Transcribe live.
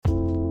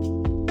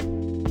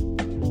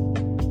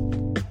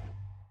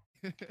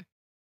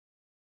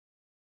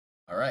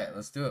All right,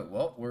 let's do it.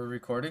 Well, we're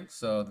recording,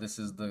 so this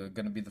is the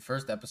gonna be the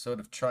first episode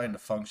of Trying to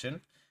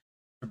Function.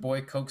 Your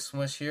boy Coke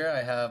Smush here.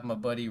 I have my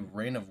buddy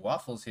Rain of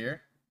Waffles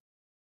here.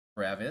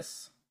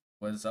 Travis,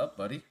 what's up,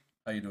 buddy?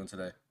 How you doing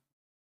today?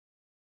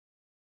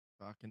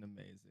 Fucking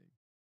amazing.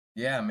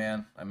 Yeah,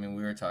 man. I mean,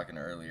 we were talking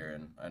earlier,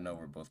 and I know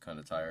we're both kind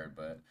of tired,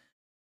 but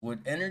what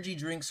energy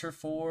drinks are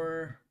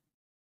for?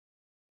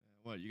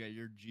 What, you got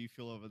your G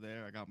Fuel over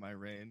there? I got my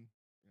Rain.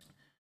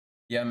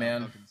 Yeah, Not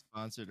man. fucking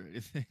sponsored or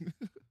anything.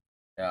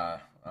 Yeah,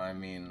 I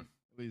mean,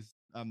 At least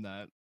I'm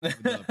not, even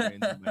though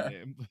Rain's in my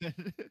name. But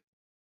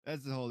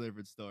that's a whole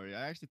different story.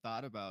 I actually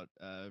thought about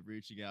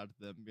reaching out to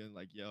them and being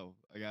like, yo,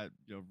 I got,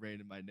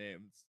 Rain in my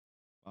name. It's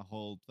my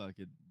whole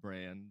fucking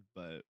brand,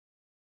 but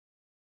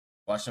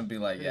watch them be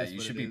like, it yeah, is you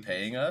what should it be is. It's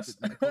paying us.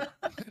 medical.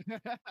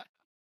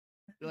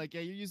 They're like,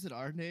 yeah, you're using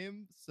our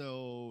name,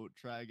 so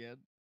try again.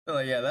 They're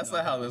like, yeah, You that's know,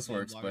 I've not how had this this name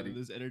works, longer than buddy.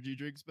 this energy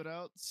drink's been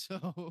out,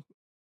 so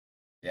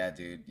Yeah,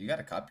 dude, you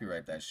gotta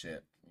copyright that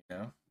shit. You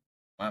know,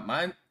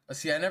 mine.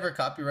 See, I never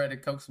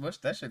copyrighted Coke Smush.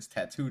 That shit's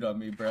tattooed on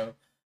me, bro.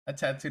 I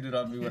tattooed it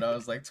on me when I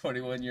was like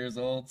 21 years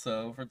old.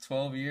 So for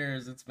 12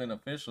 years, it's been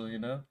official. You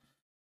know,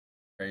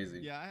 crazy.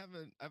 yeah, I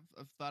haven't. I've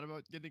thought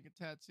about getting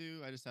a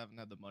tattoo. I just haven't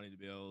had the money to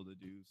be able to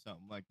do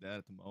something like that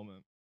at the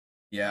moment.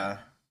 But Yeah,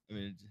 I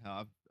mean,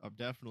 I'm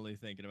definitely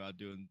thinking about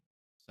doing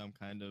some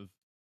kind of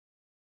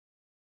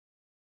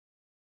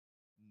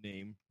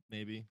name,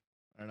 maybe.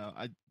 I don't know.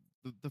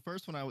 The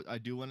first one I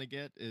do want to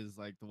get is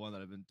like the one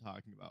that I've been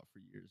talking about for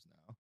years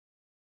now.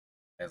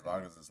 as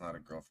long as it's not a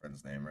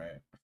girlfriend's name, right?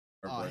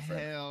 Or Oh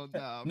boyfriend. hell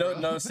no, No,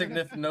 bro. no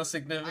significant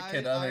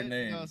other I no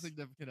names.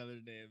 significant other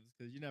names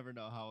because you never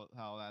know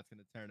how that's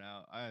gonna turn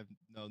out. I've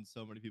known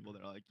so many people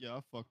that are like, yeah, I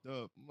fucked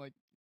up. I'm like,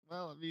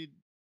 well, I mean,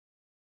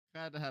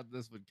 kind of had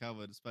this one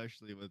covered,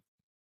 especially with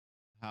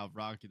how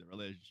rocky the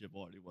relationship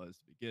already was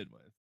to begin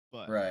with.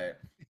 But Right.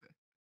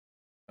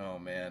 Oh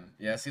man.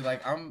 Yeah, see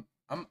like I'm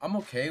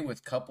okay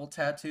with couple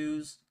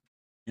tattoos.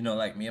 You know,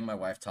 like me and my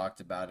wife talked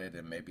about it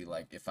and maybe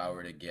like if I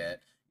were to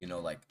get,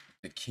 like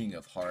the King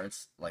of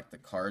Hearts, like the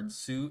card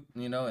suit,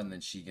 and then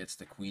she gets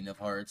the Queen of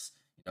Hearts,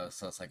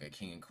 so it's like a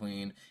king and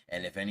queen.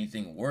 And if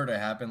anything were to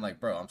happen, like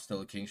bro, I'm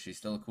still a king, she's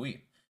still a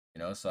queen.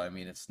 So I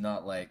mean it's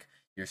not like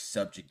you're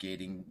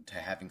subjugating to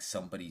having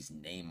somebody's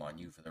name on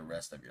you for the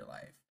rest of your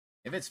life.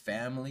 If it's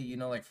family,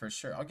 like for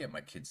sure I'll get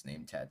my kid's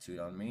name tattooed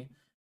on me.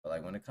 But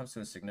like when it comes to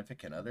a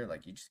significant other,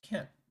 like you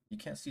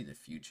can't see the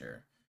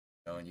future,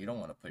 and you don't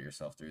want to put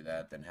yourself through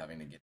that, then having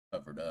to get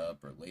covered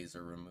up or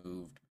laser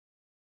removed.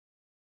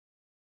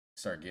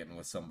 Start getting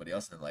with somebody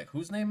else and like,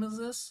 whose name is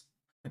this?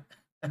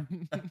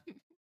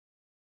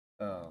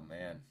 Oh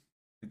man,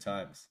 good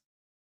times,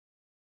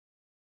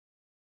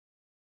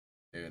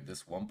 dude.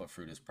 This Wumpa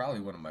fruit is probably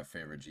one of my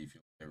favorite G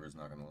Fuel flavors.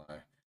 Not gonna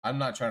lie, I'm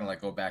not trying to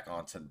like go back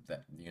onto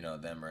that,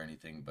 them or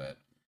anything, but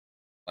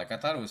like I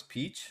thought it was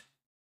peach,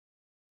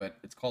 but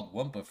it's called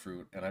Wumpa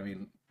fruit, and I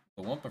mean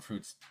the Wumpa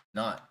fruit's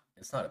not.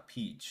 It's not a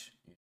peach.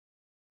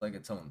 It's like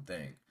its own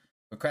thing.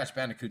 But Crash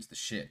Bandicoot's the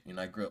shit.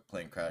 I grew up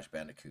playing Crash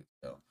Bandicoot,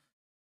 so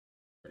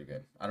pretty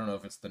good. I don't know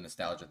if it's the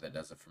nostalgia that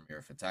does it for me or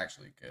if it's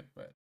actually good,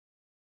 but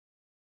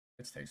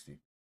it's tasty.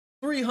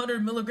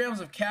 300 milligrams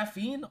of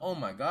caffeine? Oh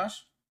my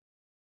gosh.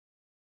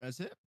 that's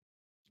it.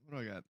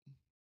 What do I got?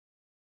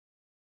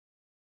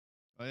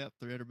 Oh yeah,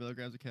 300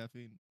 milligrams of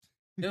caffeine.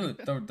 Dude,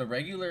 the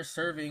regular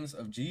servings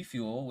of G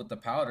Fuel with the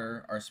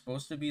powder are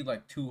supposed to be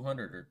like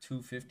 200 or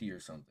 250 or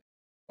something.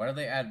 Why do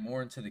they add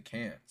more into the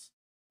cans?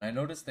 I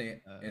noticed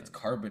it's uh,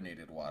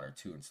 carbonated water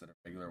too instead of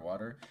regular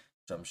water,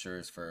 which I'm sure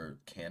is for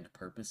canned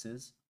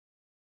purposes.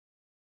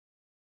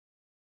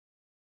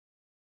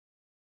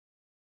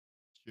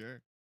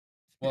 sure.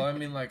 Well, I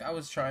mean, like I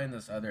was trying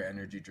this other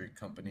energy drink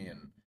company,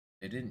 and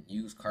they didn't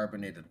use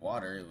carbonated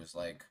water. It was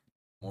like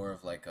more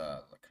of like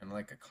a kind of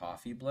like a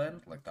coffee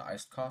blend, like the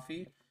iced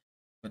coffee,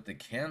 but the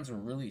cans were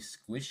really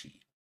squishy,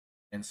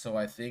 and so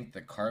I think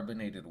the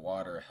carbonated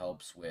water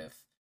helps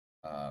with,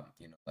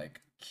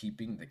 like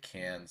keeping the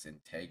cans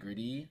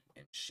integrity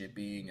and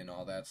shipping and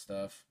all that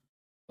stuff.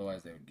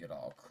 Otherwise, they would get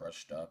all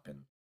crushed up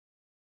and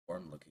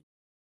warm looking.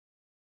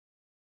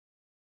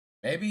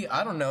 Maybe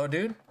I don't know,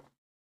 dude.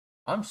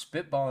 I'm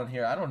spitballing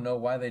here. I don't know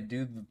why they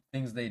do the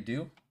things they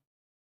do.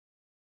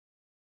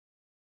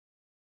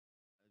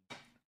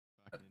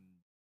 Fucking,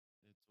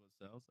 it's what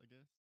sells, I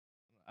guess.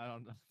 I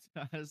don't know.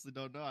 I honestly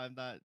don't know. I'm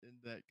not in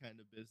that kind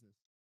of business.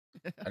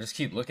 I just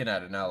keep looking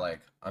at it now,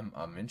 like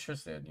I'm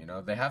interested.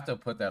 They have to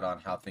put that on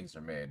how things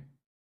are made.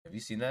 Have you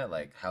seen that?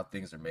 Like how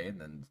things are made,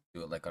 and then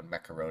do it like on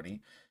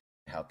macaroni.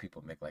 How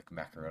people make like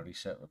macaroni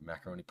shit with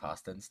macaroni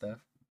pasta and stuff.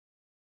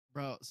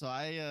 Bro, so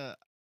I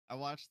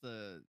watched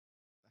the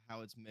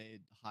how it's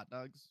made hot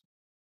dogs.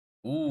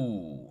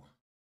 Ooh,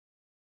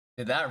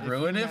 did that If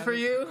ruin you it for haven't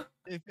you?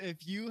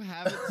 if you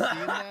haven't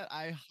seen that,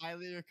 I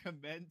highly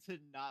recommend to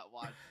not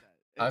watch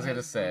that. I It was gonna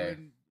has say,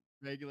 ruined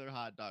regular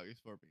hot dogs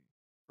for me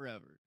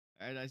forever.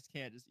 And I just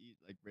can't just eat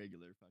like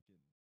regular fucking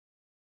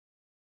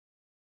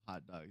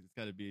hot dogs. It's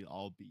got to be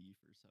all beef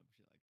or some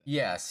shit like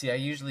yeah. See, I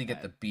usually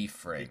get that. the beef It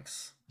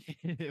franks.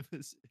 it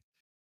was,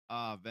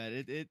 oh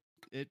man, it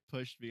it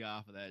pushed me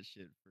off of that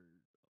shit for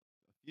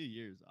a few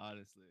years.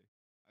 Honestly,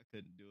 I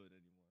couldn't do it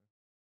anymore.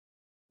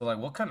 So like,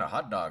 what kind of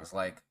hot dogs?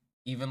 Like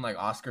even like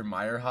Oscar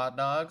Mayer hot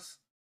dogs,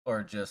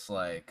 or just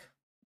like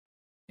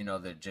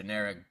the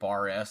generic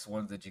Bar S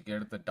ones that you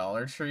get at the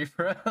Dollar Tree,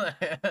 bro?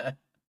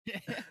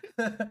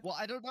 Well,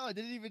 I don't know. I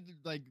didn't even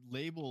like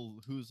label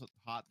whose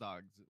hot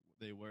dogs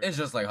they were It's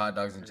just like hot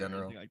dogs in or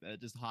general. anything like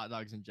that. Just hot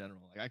dogs in general.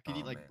 Like I could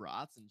eat Oh like man.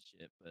 brats and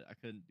shit, but I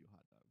couldn't do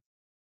hot dogs.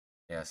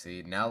 Yeah,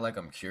 see, now like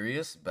I'm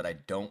curious, but I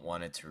don't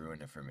want it to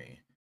ruin it for me.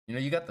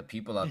 You got the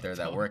people out there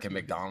that Don't work at do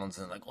it. McDonald's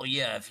and like, oh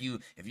yeah, if you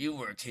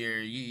worked here,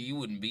 you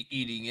wouldn't be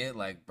eating it.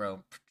 Like,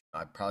 bro,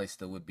 I probably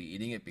still would be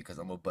eating it because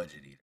I'm a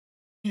budget eater.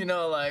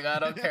 Like I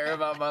don't care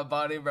about my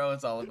body, bro.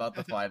 It's all about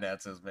the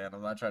finances, man.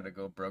 I'm not trying to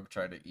go broke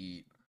trying to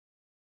eat.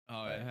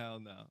 Oh Like, hell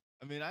no.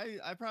 I mean,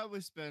 I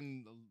probably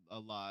spend a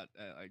lot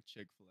at like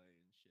Chick-fil-A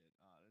and shit,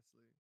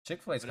 honestly.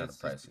 Chick-fil-A's But kind of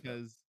it's just pricey though.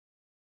 because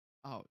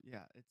oh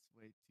yeah, it's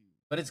way too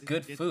But it's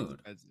good it's food.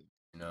 expensive.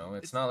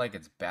 It's It's not like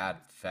it's bad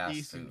fast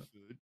decent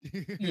food.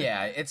 food.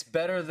 Yeah, it's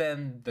better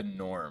than the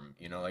norm,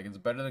 like it's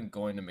better than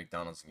going to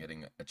McDonald's and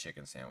getting a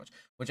chicken sandwich,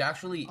 which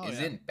actually Oh yeah.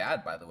 isn't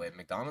bad, by the way.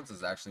 McDonald's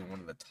is actually one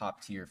of the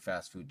top tier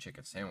fast food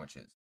chicken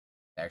sandwiches.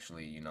 They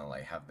actually,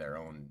 like have their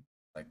own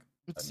like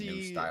But a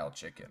new see, style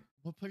chicken.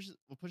 what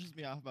pushes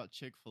me off about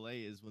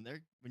Chick-fil-A is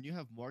when you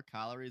have more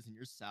calories in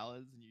your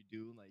salads than you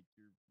do in like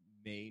your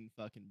main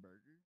fucking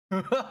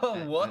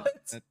burger. What?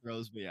 That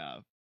throws me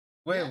off.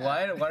 Wait,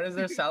 Yeah. why does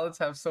their salads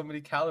have so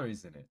many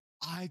calories in it?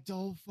 I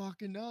don't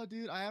fucking know,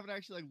 dude. I haven't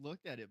actually like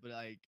looked at it, but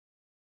like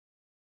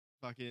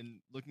fucking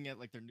looking at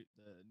like the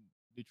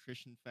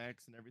nutrition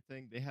facts and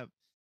everything,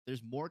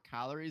 there's more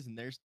calories in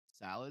their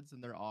salads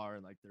than there are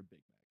in like their Big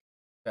Mac.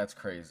 That's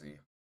crazy.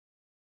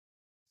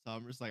 So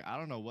I'm just like, I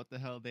don't know what the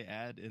hell they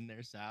add in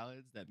their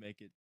salads that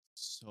make it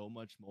so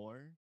much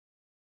more,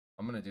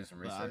 I'm gonna do some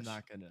but research.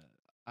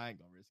 I ain't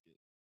gonna risk it.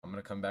 I'm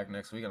gonna come back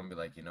next week and I'm gonna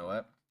be like, you know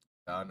what?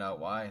 Found out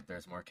why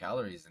there's more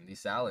calories in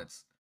these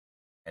salads,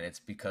 and it's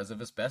because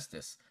of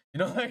asbestos.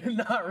 Like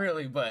not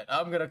really, but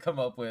I'm gonna come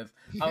up with.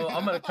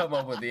 I'm gonna come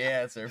up with the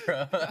answer,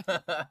 bro.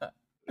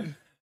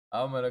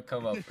 I'm gonna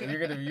come up.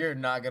 You're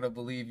not gonna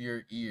believe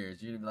your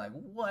ears. You're gonna be like,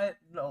 what?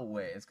 No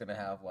way. It's gonna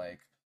have like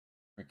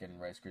freaking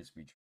Rice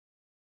Krispie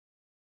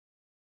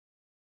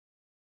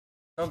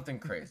something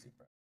crazy,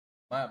 bro.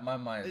 My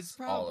mind It's is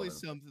all over probably the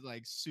place. something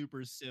like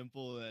super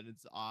simple and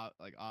it's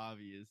like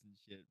obvious and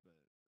shit,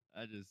 but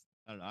I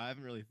don't know. I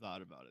haven't really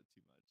thought about it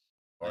too much.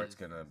 Or I it's just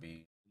gonna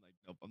be I'm like,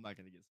 nope, I'm not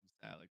gonna get some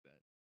salad like that.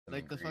 an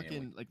Like the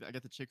ingredient. fucking like I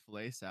got the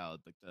Chick-fil-A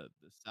salad, like the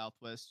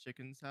Southwest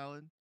chicken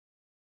salad.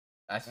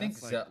 I think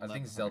That's like I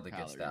think 1,100 Zelda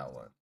gets calories. that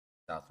one.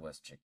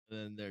 Southwest chicken.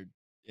 And then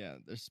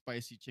their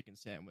spicy chicken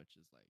sandwich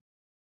is like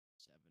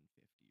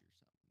 750 or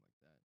something like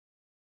that.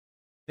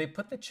 They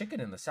put the chicken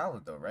in the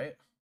salad though, right?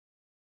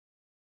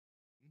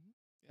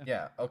 Yeah.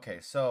 Yeah. Okay.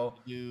 So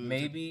They do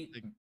maybe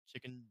like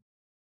chicken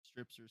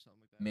strips or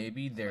something like that.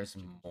 maybe there's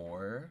Sliced chicken strips.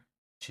 more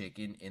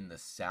chicken in the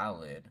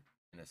salad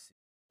in a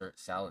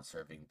salad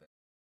serving than.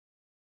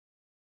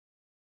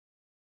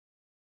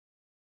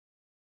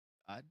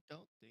 I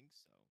don't think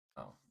so.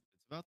 Oh.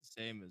 It's about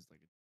the same as like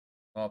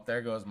Well,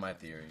 there goes my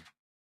theory.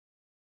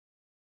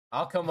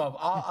 I'll come up.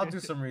 I'll do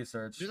some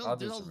research. there's I'll a,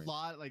 do there's some a research.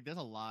 lot like there's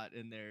a lot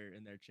in their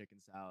chicken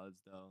salads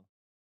though.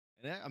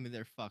 And I mean they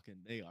are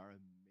amazing.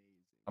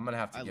 I'm gonna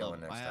have to I get love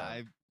one them. next I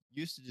time.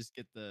 used to just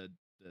get the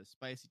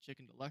spicy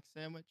chicken deluxe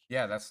sandwich.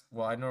 Yeah,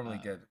 I normally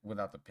Uh, get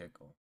without the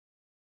pickle.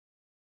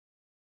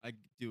 I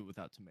do it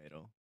without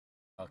tomato.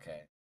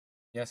 Okay.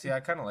 Yeah, see, I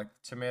kind of like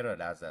the tomato.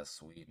 It adds that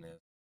sweetness.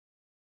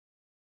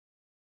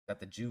 Got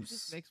the It juice.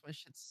 just makes my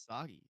shit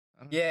soggy.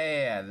 I don't know.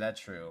 Yeah,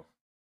 that's true.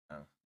 I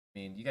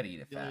mean, you gotta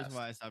eat it The only fast.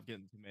 reason why I stopped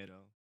getting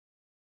tomato.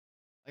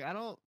 Like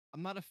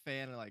I'm not a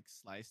fan of like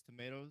sliced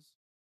tomatoes,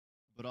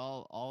 but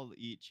I'll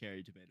eat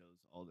cherry tomatoes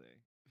all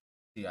day.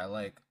 See, I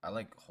like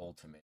whole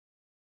tomato.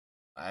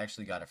 I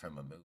actually got it from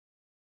a movie.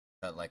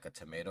 Cut like a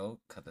tomato,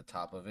 cut the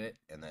top of it,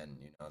 and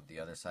then the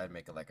other side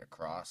make it like a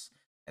cross,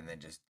 and then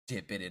just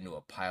dip it into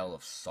a pile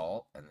of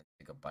salt, and then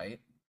take a bite.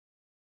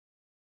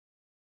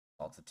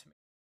 Salted tomato.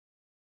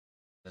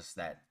 Just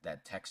that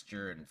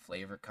texture and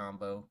flavor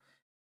combo,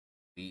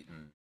 sweet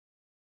and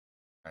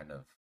kind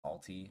of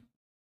salty.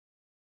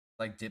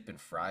 Like dipping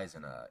fries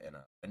in a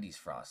Wendy's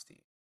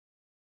frosty.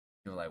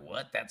 You're like,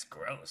 what? That's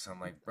gross.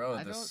 I'm like, bro,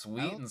 I the don't sweet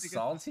and think it's the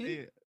salty.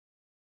 same.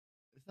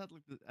 It's not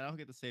like I don't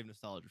get the same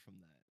nostalgia from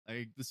that.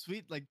 Like the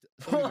sweet, like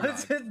don't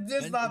get me wrong,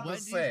 It's not the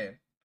same.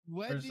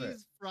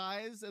 Wendy's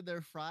fries and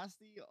their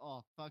frosty,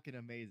 oh fucking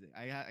amazing.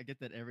 I get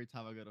that every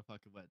time I go to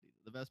fucking Wendy's.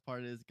 The best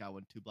part is got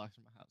one 2 blocks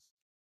from my house.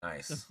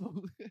 Nice. So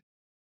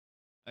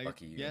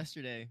Lucky you.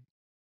 yesterday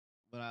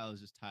when I was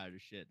just tired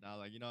of shit, and I was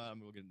like, you know what, I'm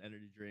gonna go get an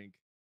energy drink.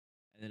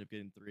 I ended up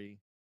getting 3.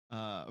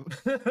 I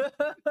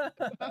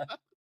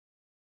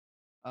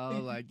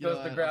was like, you know Goes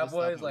what, the I'm grab gonna stop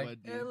boys at like,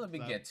 Wendy's. let me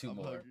get 2 I'm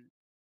more. hungry.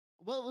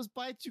 Well, it was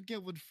buy 2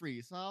 get 1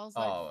 free, so I was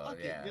like, Oh, fuck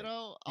yeah. it, You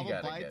I'm gonna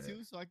gotta buy get 2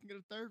 it. so I can get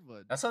a 3rd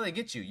one. That's how they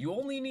get you. You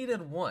only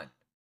needed 1.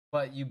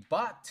 but you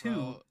bought two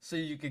bro. so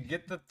you could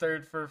get the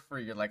third for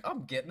free. You're like,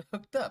 I'm getting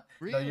hooked up.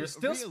 No, you're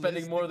still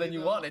spending more Realistically than you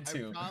though, wanted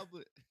to.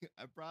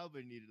 I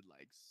probably needed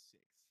like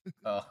 6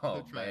 to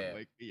Oh try and man.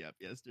 wake me up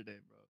yesterday,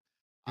 bro.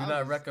 Do not I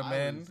was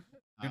recommend.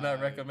 Do not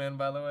tired. recommend,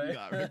 by the Do way.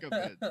 not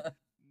recommend.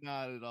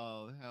 Not at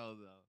all. Hell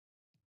no.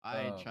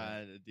 I ain't Oh man.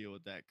 trying to deal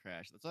with that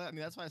crash. That's why I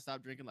mean that's why I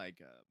stopped drinking like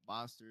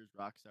Monsters,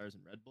 Rockstars,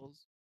 and Red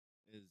Bulls.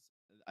 Is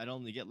I'd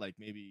only get like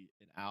maybe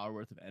an hour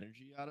worth of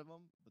energy out of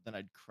them, but then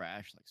I'd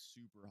crash like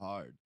super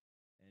hard,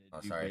 and Oh,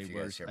 it'd be sorry way if you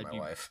guys worse. hear I'd my be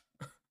wife.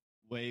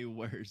 way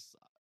worse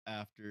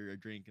after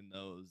drinking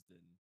those than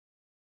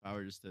if I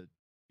were just to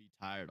be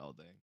tired all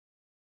day.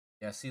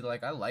 Yeah, see,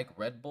 like I like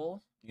Red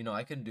Bull. You know,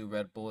 I can do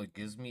Red Bull.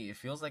 It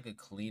feels like a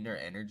cleaner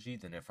energy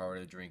than if I were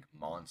to drink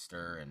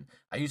Monster. And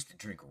I used to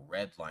drink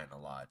Red Line a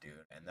lot, dude.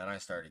 And then I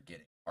started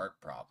getting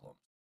heart problems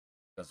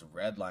because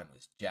Red Line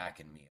was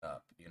jacking me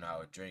up. You know, I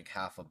would drink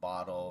half a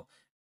bottle.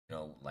 You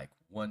know, like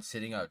one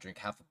sitting, I would drink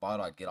half a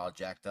bottle. I'd get all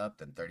jacked up.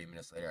 Then 30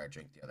 minutes later, I'd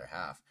drink the other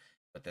half.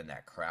 But then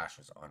that crash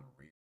was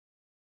unreal.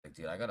 Like,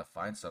 dude, I gotta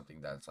find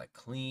something that's like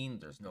clean.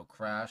 There's no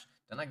crash.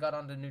 Then I got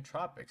onto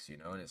nootropics, you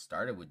know, and it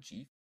started with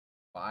G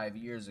 5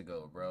 years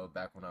ago, bro.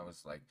 Back when I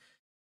was like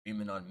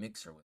streaming on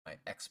Mixer with my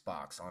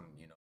Xbox on,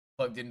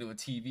 plugged into a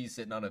TV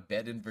sitting on a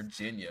bed in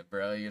Virginia,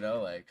 bro.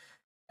 Like,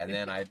 and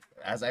then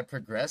as I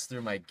progressed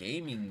through my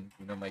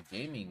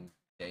gaming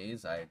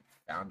days, I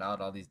found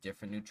out all these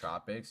different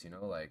nootropics,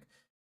 like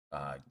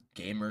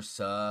Gamer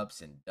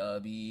Subs and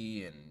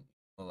Dubby and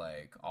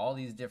like all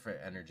these different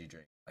energy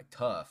drinks, like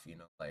Tough,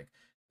 like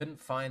couldn't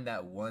find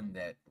that one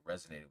that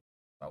resonated with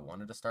me. I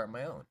wanted to start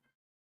my own,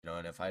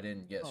 and if I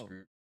didn't get Oh,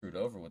 screwed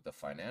over with the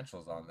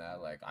financials on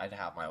that, like I'd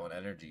have my own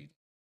energy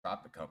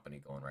profit company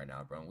going right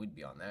now, bro, and we'd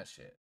be on that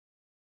shit.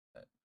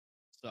 But,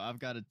 so I've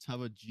got a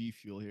tub of G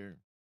Fuel here.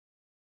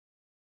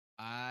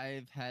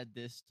 I've had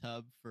this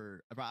tub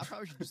for. I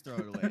probably should just throw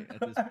it away at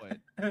this point.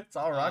 it's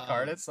all rock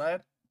hard Um,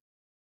 inside.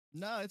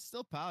 no, it's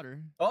still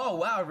powder. Oh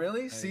wow,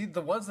 really? See, Like,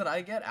 the ones that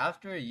I get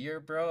after a year,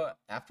 bro,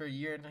 after a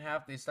year and a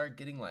half, they start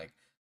getting like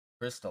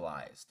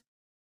crystallized,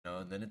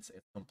 and then it's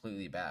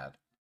completely bad.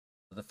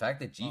 But the fact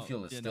that G oh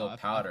Fuel is yeah, no, still I've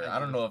powder, had I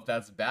don't know those. if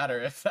that's bad or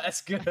if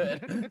that's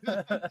good.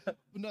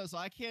 No, so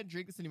I can't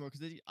drink this anymore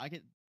because I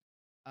get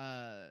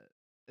uh,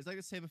 it's like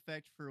the same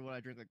effect for when I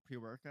drink like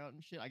pre-workout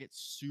and shit. I get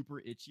super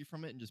itchy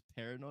from it and just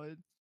paranoid.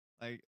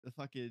 Like the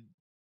fucking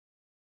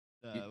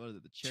You- what is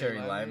it? The cherry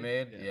Cherry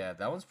limeade. limeade, Yeah, yeah,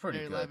 that one's pretty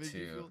cherry good limeade G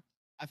too. Fuel.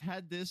 I've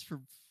had this for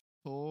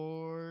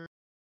four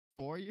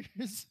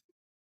years,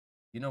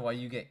 You know why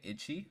you get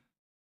itchy?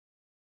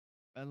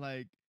 and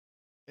like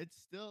it's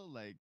still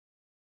like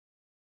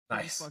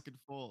pretty Nice. fucking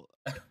full.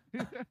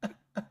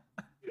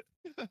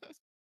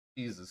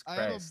 Jesus I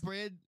have a Christ.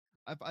 brand.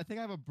 I think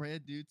I have a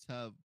brand new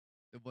tub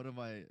in one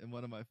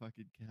of my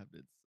fucking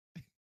cabinets.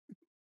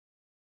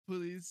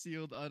 Fully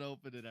sealed,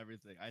 unopened, and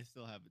everything. I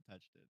still haven't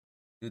touched it.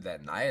 Dude,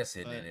 that niacin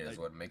in But it is like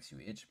what makes you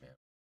itch, man.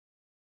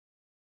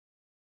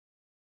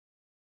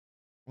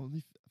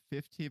 only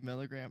 15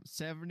 milligrams,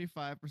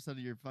 75% of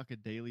your fucking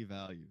daily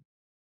value.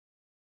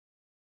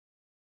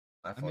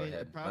 My I mean, it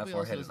forehead, my probably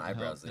also forehead and doesn't help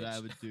eyebrows that I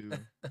itch. would do.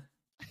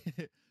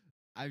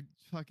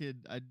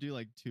 I'd do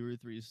like 2 or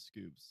 3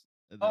 scoops,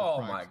 and then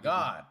Oh my approximately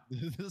god.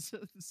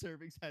 the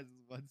serving size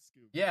is 1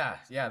 scoop. Yeah,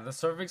 yeah, the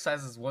serving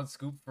size is one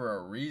scoop for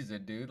a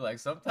reason, dude. Like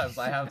sometimes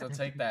I have to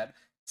take that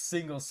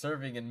single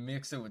serving and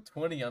mix it with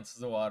 20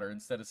 ounces of water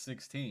instead of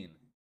 16.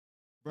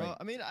 Bro, Like,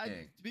 I mean,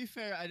 dang. to be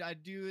fair, I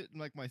do it in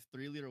like my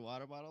 3 liter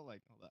water bottle.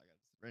 Like, hold on, I got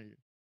this right here.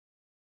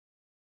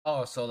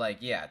 Oh, so like,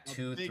 yeah, A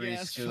two, big three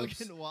ass scoops.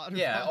 fucking water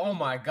Yeah, oh bottle.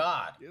 my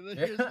god. And then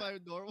here's my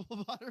normal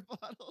water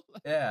bottle.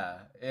 Yeah,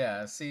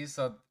 yeah. See,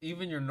 so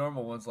even your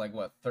normal one's like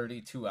what,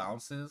 32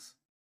 ounces?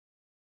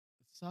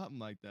 Something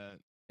like that.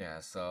 Yeah,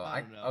 so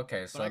I don't know.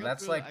 okay, But so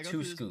that's I like go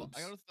two through this. I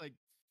scoops. go through like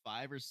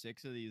 5 or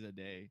 6 of these a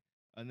day,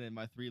 and then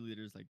my 3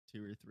 liters like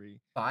 2 or 3.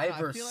 Five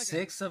I or feel like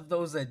six of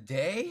those a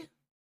day?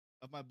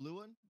 of my blue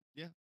one.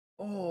 Yeah,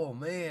 Oh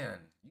man,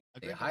 you I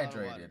stay drink a lot of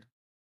water. hydrated.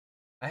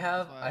 I That's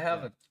have why. I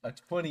have Yeah. a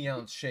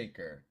 20-ounce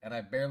shaker and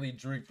I barely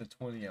drink the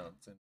 20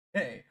 ounce. And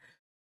hey,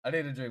 I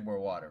need to drink more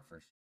water for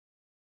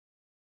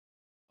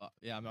sure.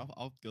 Yeah. I mean,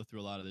 I'll go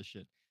through a lot of this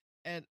shit.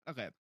 And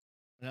okay,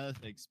 another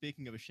thing.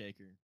 Speaking of a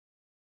shaker,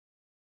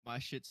 my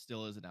shit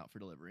still isn't out for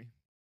delivery.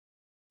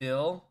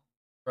 Still,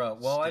 bro.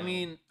 Well, I Still,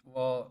 mean,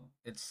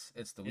 it's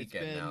the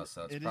weekend now,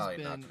 so it's It has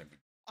probably not been. gonna be.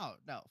 Oh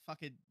no,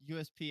 fucking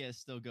USPS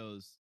still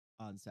goes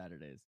on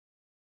Saturdays.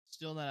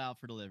 Still not out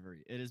for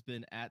delivery. It has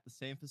been at the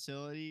same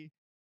facility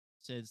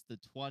since the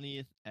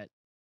 20th at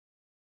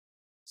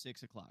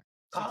 6 o'clock.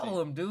 6 Call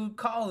a.m. him, dude.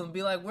 Call him.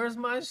 Be like, "Where's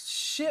my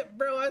shit,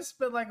 bro? I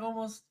spent like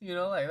almost,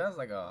 like that's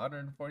like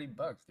 $140,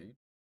 dude,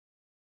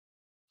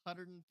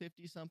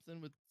 150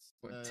 something with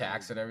with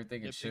tax and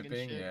everything and shipping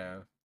and shipping. shit. Yeah,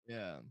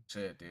 Yeah.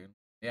 shit, dude.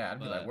 Yeah, I'd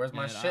be like, But "Where's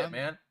my man, shit,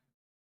 man?"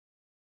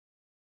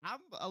 I'm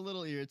a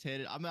little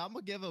irritated. I mean, I'm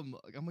gonna give him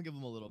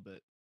a little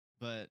bit.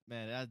 But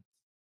man,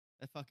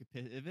 that fucking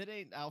piss. If it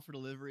ain't out for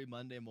delivery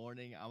Monday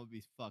morning, I'm gonna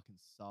be fucking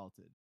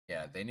salted.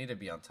 Yeah, they need to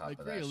be on top Like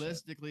of that shit.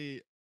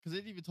 realistically, because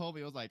it even told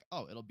me, it was like,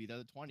 oh, it'll be there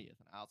the 20th,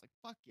 and I was like,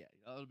 fuck yeah,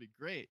 it'll be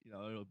great,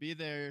 it'll be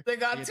there. They I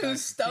got get too back to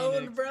stoned,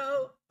 Phoenix,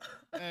 bro.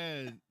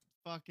 and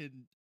fucking,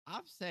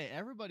 I'm saying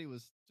everybody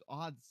was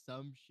on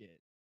some shit.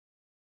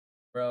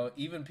 Bro,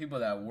 even people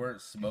that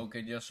weren't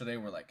smoking yesterday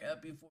were like,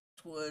 "Happy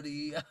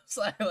 420." I was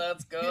like,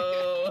 "Let's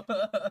go."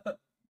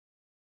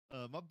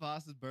 My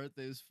boss's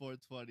birthday is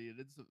 420, and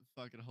it's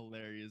fucking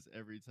hilarious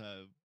every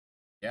time.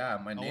 Yeah,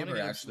 my I want to neighbor get him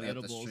some actually up the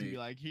edibles and be street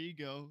like, here you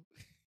go.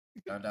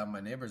 found out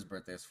my neighbor's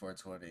birthday is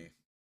 420.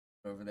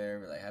 Over there,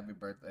 we're like, "Happy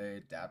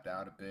birthday!" Dapped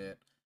out a bit.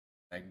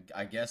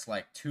 I guess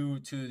like two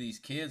of these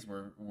kids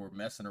were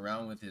messing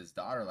around with his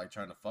daughter, like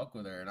trying to fuck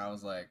with her, and I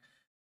was like,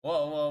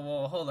 "Whoa, whoa,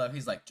 whoa, hold up!"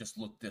 He's like, "Just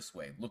look this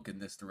way, look in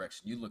this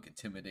direction. You look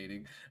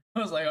intimidating." I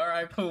was like, "All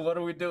right, cool. What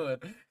are we doing?"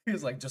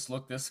 He's like, "Just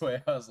look this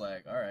way." I was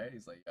like, "All right."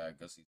 He's like, "Yeah, I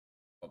guess he's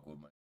fuck with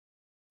my."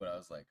 But I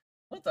was like,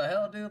 "What the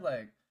hell, dude?"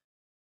 Like,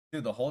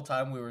 dude, the whole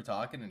time we were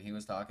talking and he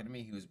was talking to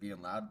me, he was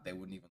being loud. They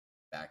wouldn't even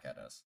look back at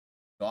us.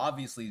 So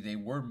obviously they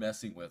were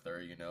messing with her,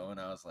 And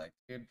I was like,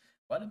 dude,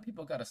 why do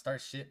people got to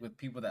start shit with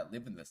people that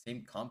live in the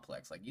same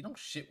complex? Like, you don't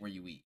shit where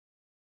you eat.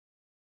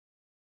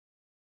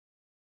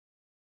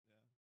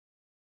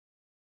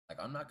 Like,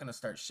 I'm not gonna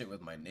start shit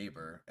with my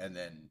neighbor, and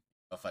then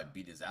if I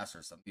beat his ass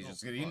or something, he's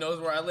just gonna, he knows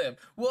where I live.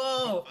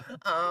 Whoa,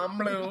 I'm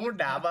blue,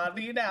 dabba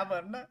dee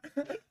dabba.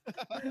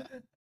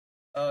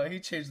 Oh, he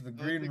changed the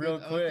green real I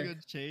went to quick. go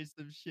change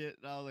some shit,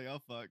 and I was like, oh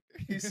fuck.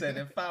 He said,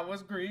 "If I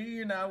was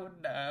green, I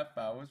would die. If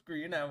I was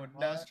green, I would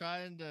Well, I was die."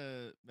 trying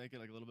to make it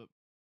like a little bit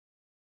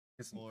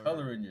Get some more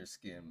color in your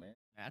skin, man.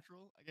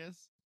 natural, I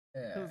guess,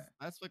 Yeah. because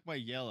that's like my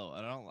yellow.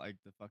 I don't like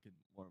the fucking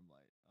warm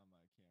light on my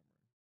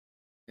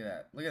Look at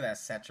that. Look at that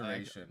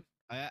camera. saturation.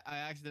 I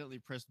accidentally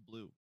pressed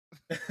blue.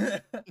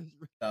 That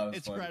was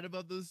It's funny. right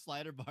above the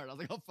slider bar. I was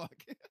like, oh fuck.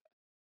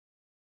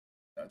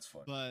 That's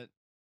funny. But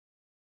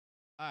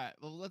all right,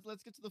 well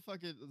let's get to the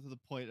fucking to the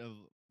point of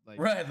like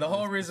Right. The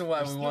whole this reason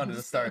why we first wanted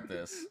to start episode.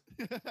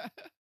 this.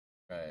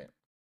 Right.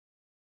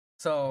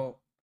 So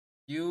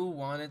you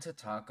wanted to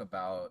talk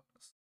about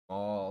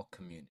small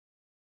community,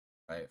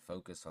 right?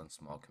 Focus on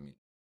small community.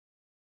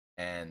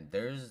 And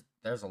there's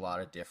a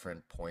lot of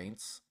different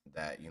points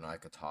that, I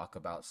could talk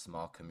about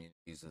small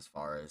communities as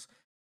far as,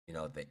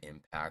 the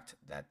impact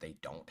that they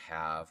don't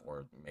have,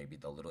 or maybe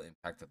the little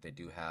impact that they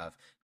do have,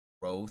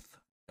 growth,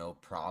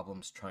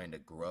 problems trying to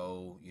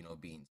grow,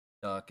 being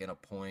stuck in a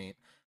point,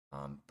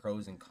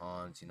 pros and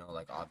cons,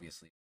 like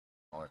obviously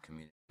smaller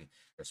community,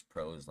 there's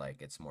pros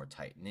like it's more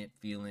tight knit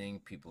feeling,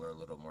 people are a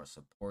little more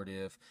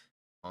supportive.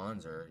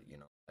 Cons are,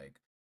 like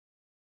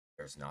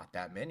there's not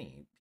that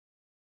many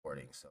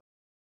supporting, so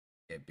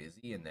get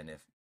busy, and then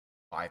if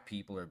five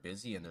people are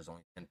busy and there's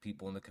only 10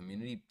 people in the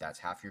community, that's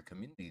half your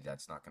community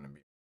that's not going to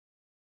be,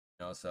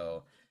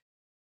 so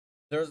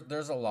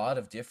there's a lot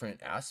of different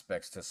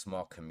aspects to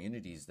small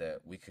communities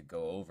that we could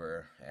go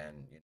over.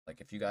 And like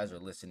if you guys are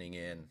listening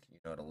in,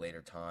 at a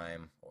later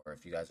time, or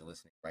if you guys are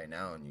listening right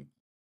now and you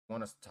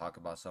want us to talk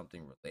about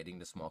something relating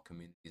to small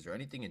communities or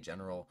anything in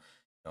general,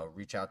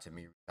 reach out to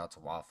me, reach out to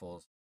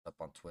Waffles up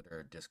on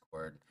Twitter,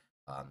 Discord,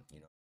 try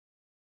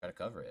to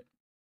cover it.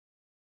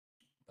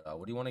 But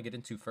what do you want to get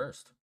into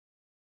first?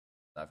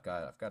 I've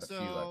got a few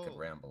I could So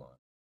ramble on.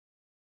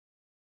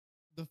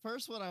 the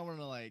first one I want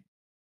to like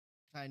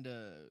kind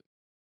of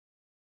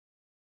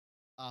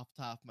off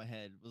the top of my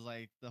head was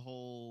like the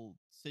whole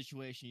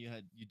situation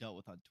you dealt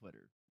with on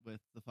Twitter with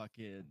the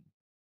fucking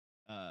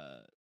uh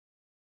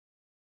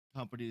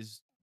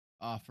companies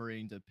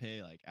offering to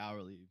pay like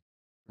hourly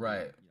for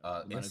Right. the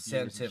amount of viewers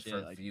and Incentive for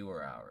shit, like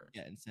viewer hours.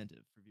 yeah,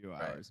 incentive for viewer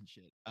Right. hours and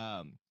shit.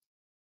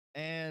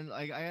 And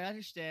like I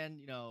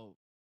understand,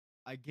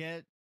 I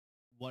get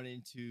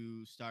wanting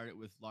to start it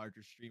with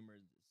larger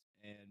streamers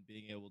and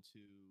being able to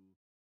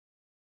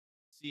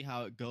see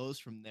how it goes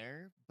from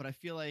there. But I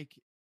feel like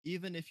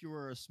even if you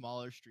were a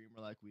smaller streamer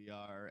like we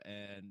are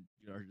and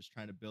are just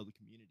trying to build a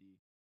community,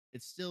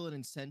 it's still an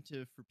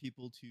incentive for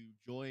people to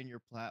join your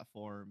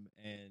platform.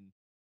 And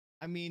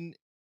I mean,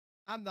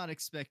 I'm not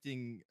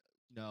expecting,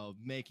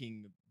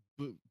 making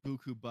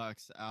buku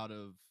bucks out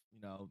of,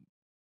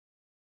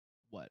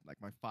 what, like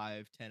my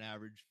 5, 10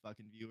 average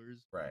fucking viewers.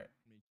 Right.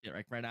 I mean, yeah,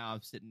 like right now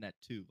I'm sitting at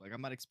 2. Like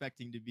I'm not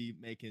expecting to be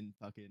making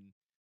fucking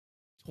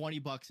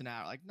 $20 an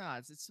hour. Like, nah,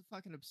 it's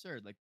fucking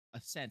absurd. Like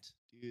a cent,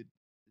 dude.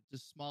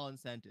 Just small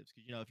incentives,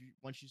 because if you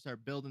once you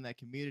start building that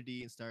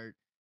community and start,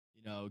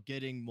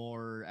 getting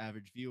more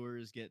average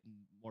viewers,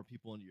 getting more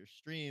people into your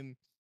stream.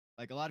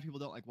 Like a lot of people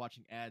don't like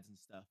watching ads and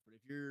stuff, but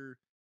if you're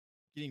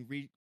getting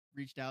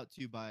reached out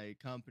to by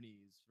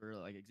companies for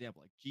like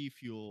example like G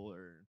Fuel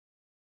or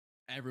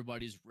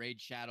everybody's Raid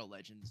Shadow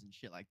Legends and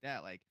shit like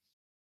that, like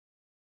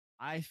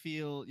I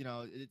feel,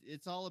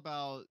 it's all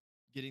about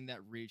getting that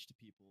reach to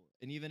people.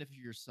 And even if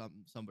you're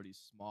somebody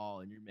small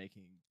and you're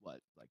making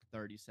what, like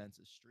 30 cents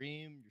a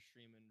stream, you're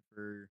streaming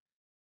for,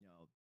 you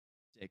know,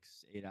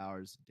 6, 8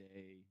 hours a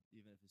day,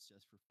 even if it's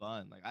just for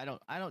fun. Like I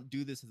don't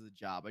do this as a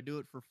job. I do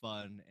it for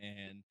fun,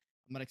 and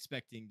I'm not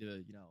expecting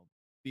to,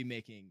 be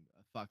making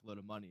a fuckload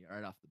of money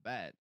right off the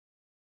bat.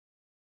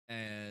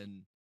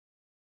 And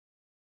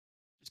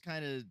just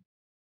kind of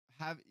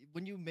have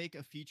when you make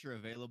a feature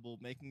available,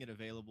 making it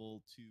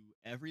available to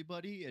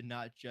everybody and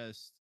not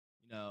just,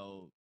 you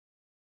know,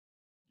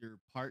 your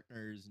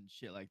partners and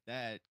shit like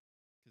that,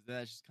 because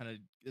that's just kind of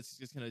it's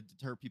just going to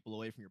deter people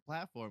away from your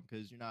platform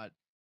because you're not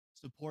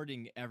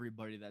supporting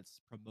everybody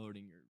that's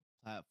promoting your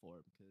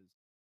platform. Because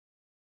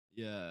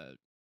yeah,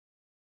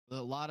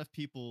 a lot of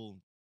people,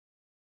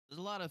 there's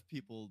a lot of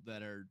people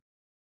that are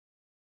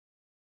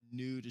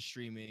new to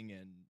streaming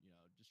and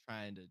just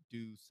trying to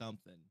do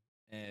something,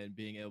 and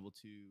being able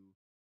to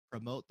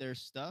promote their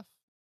stuff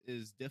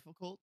is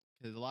difficult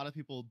because a lot of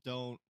people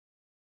don't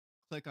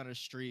click on a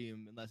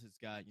stream unless it's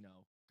got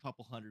a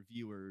couple hundred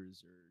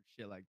viewers or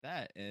shit like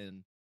that.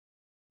 And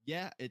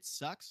yeah, it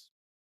sucks.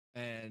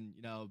 And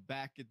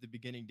back at the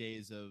beginning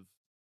days of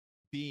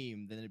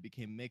Beam, then it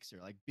became Mixer.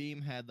 Like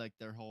Beam had like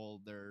their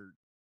what,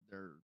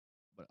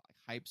 like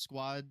Hype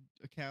Squad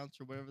accounts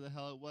or whatever the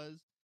hell it was,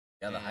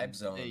 Yeah, the hype and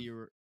say zone. you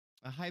were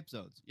Hype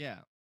Zones. Yeah,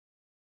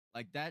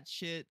 like that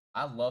shit.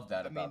 I love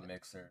that I mean, about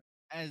Mixer.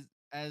 as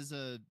as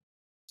a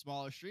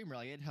smaller streamer,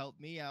 like it helped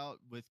me out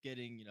with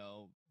getting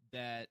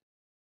that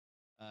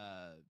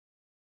uh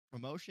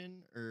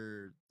promotion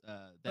or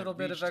A that little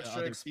bit of reach to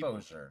extra other people.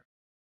 exposure.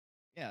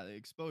 Yeah, the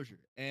exposure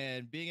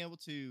and being able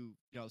to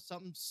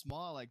something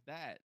small like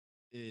that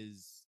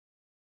is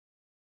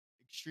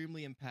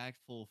extremely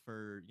impactful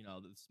for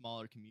the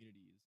smaller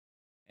communities.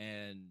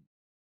 And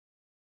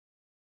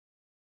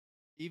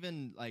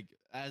even like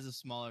as a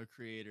smaller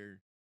creator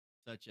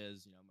such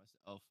as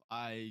myself,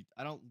 I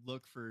don't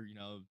look for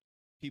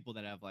people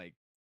that have like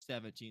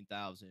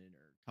 17,000 or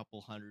a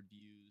couple hundred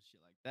views, shit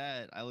like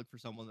that. I look for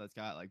someone that's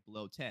got like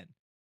below 10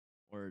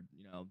 or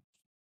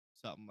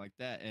something like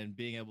that, and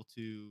being able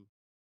to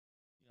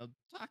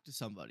talk to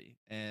somebody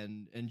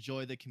and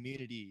enjoy the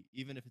community,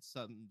 even if it's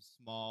something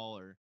small.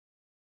 Or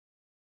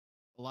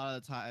a lot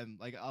of the time,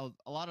 like a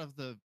lot of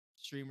the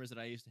streamers that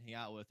I used to hang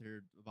out with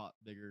are a lot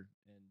bigger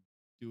and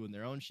doing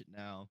their own shit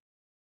now,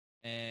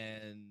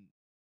 and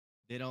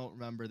they don't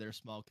remember their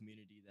small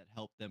community that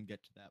helped them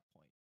get to that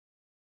point.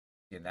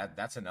 And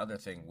that's another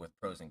thing with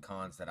pros and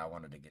cons that I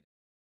wanted to get.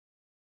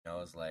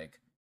 It's like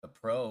the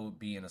pro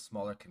being a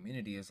smaller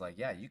community is like,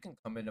 yeah, you can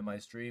come into my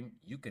stream,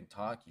 you can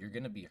talk, you're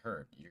gonna be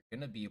heard, you're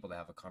gonna be able to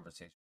have a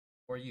conversation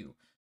for you.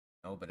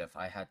 But if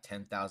I had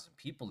 10,000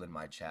 people in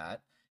my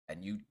chat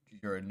and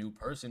you're a new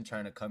person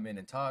trying to come in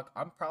and talk,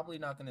 I'm probably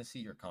not gonna see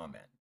your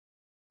comment.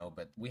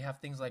 But we have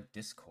things like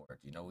Discord,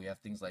 we have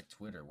things like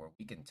Twitter where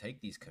we can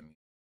take these communities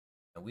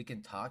and we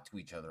can talk to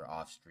each other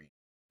off stream.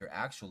 You're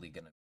actually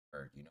gonna be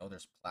heard.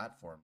 There's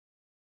platforms.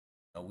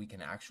 We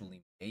can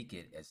actually make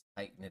it as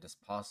tight knit as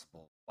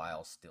possible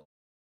while still.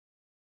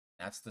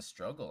 That's the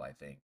struggle, I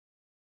think.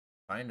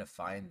 Trying to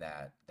find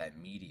that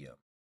medium.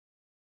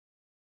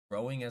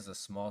 Growing as a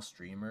small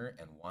streamer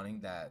and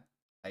wanting that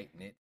tight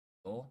knit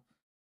feel,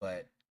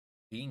 but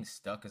being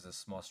stuck as a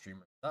small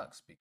streamer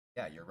sucks because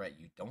yeah, you're right.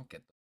 You don't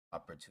get the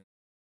opportunity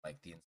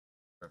like the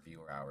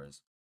viewer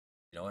hours.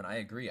 And I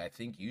agree. I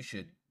think you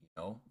should,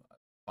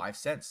 5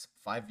 cents,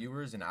 5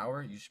 viewers an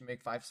hour. You should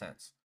make 5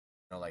 cents.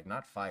 Like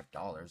not $5.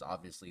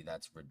 Obviously,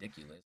 that's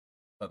ridiculous.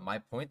 But my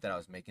point that I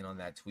was making on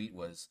that tweet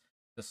was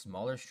the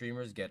smaller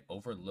streamers get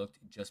overlooked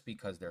just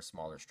because they're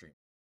smaller streamers.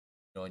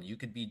 And you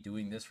could be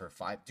doing this for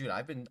dude,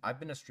 I've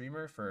been a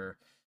streamer for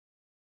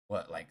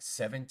what, like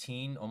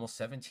 17, almost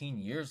 17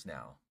 years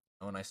now.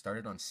 And I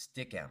started on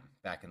Stickam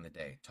back in the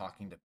day,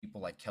 talking to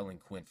people like Kellen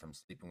Quinn from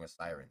Sleeping with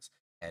Sirens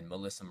and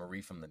Melissa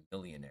Marie from The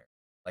Millionaire.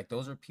 Like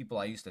those are people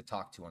I used to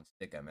talk to on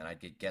Stickam, and I'd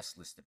get guest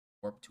listed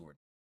for Warp Tour,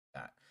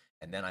 that.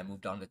 And then I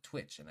moved on to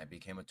Twitch, and I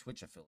became a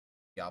Twitch affiliate,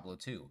 Diablo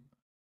 2.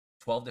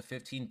 12 to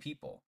 15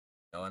 people,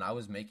 and I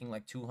was making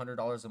like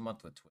 $200 a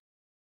month with Twitch.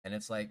 And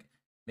it's like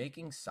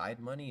making side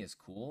money is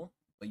cool,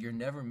 but you're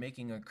never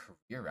making a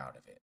career out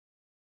of it.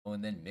 Oh,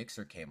 and then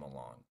Mixer came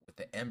along with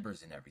the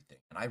Embers and everything.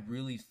 And I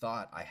really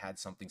thought I had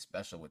something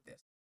special with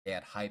this. They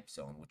had Hype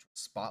Zone, which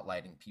was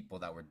spotlighting people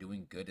that were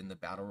doing good in the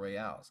battle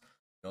royales.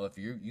 If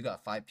you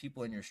got 5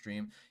 people in your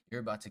stream,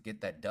 you're about to get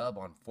that dub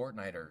on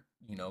Fortnite or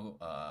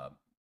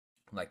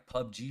like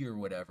PUBG or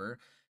whatever.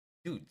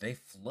 Dude, they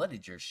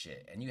flooded your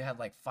shit, and you had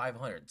like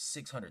 500,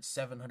 600,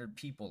 700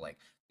 people. Like,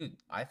 dude,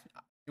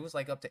 it was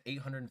like up to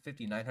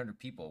 850, 900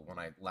 people when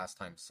I last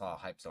time saw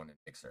Hype Zone and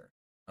Mixer.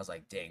 I was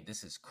like, dang,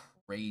 this is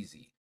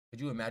crazy.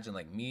 Could you imagine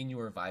like me and you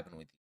were vibing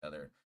with each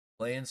other,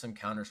 playing some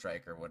Counter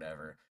Strike or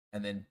whatever,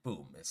 and then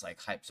boom, it's like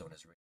Hype Zone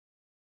is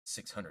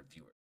 600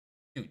 viewers.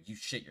 Dude, you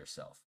shit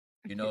yourself.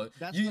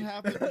 That's what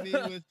happened to me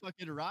with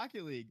fucking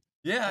Rocket League.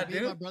 Yeah, like, me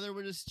dude. and my brother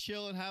were just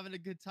chilling, having a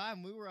good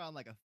time. We were on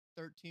like a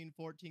 13,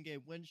 14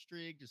 game win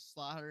streak, just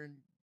slaughtering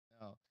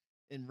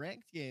in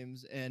ranked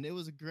games, and it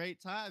was a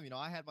great time.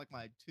 I had like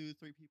my 2,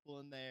 3 people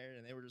in there,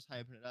 and they were just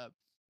hyping it up.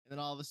 And then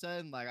all of a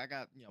sudden, like I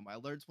got my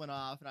alerts went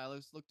off, and I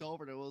just looked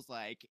over, and it was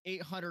like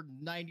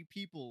 890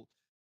 people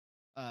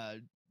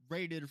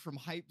rated from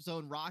Hype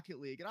Zone Rocket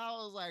League, and I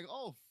was like,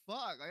 "Oh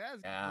fuck,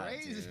 like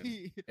that's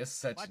crazy!" Dude. It's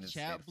such my an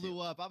chat blew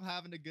up. I'm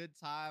having a good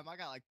time. I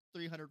got like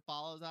 300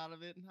 follows out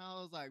of it, and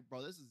I was like,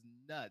 "Bro, this is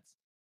nuts."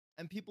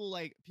 and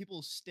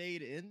people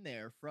stayed in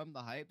there from the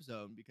hype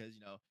zone because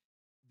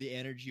the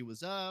energy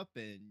was up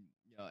and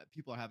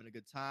people are having a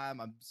good time.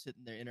 I'm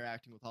sitting there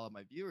interacting with all of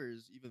my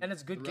viewers even And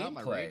it's good throughout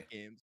my raid gameplay.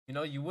 games. You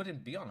know, you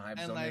wouldn't be on Hype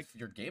And Zone like, if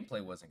your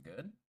gameplay wasn't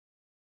good.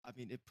 I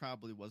mean, it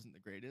probably wasn't the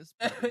greatest,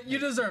 but You hey, we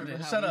deserved were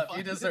it. Shut having up.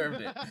 You fun.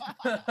 deserved it.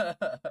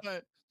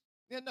 But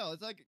yeah, no,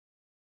 it's like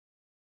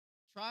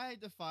try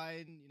to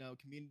find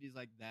communities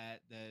like that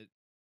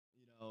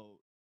you know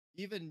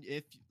even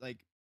if like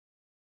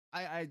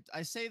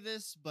I say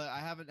this, but I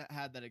haven't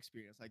had that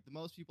experience. Like the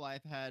most people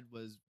I've had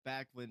was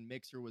back when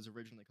Mixer was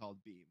originally called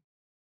Beam,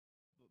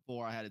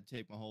 before I had to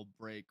take my whole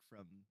break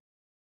from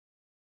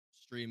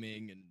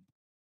streaming and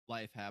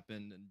life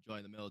happened and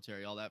joined the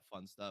military, all that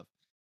fun stuff.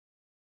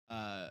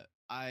 Uh,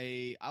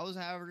 I was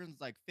averaging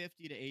like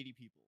 50 to 80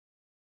 people,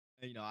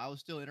 and I was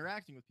still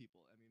interacting with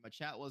people. I mean, my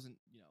chat wasn't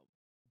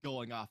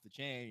going off the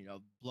chain,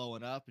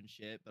 blowing up and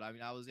shit, but I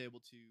mean, I was able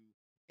to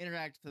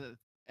interact with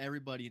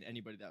everybody and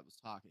anybody that was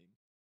talking,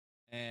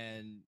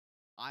 and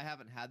I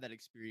haven't had that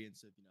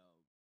experience of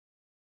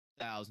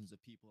thousands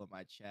of people in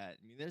my chat.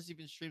 I mean, there's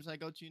even streams I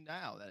go to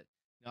now that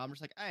I'm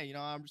just like, hey,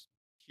 I'm just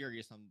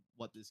curious on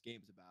what this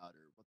game's about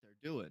or what they're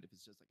doing. If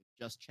it's just like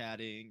just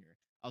chatting, or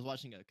I was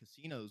watching a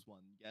casinos one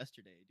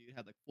yesterday. Dude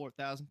had like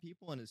 4,000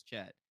 people in his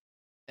chat,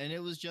 and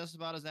it was just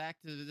about as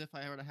active as if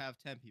I were to have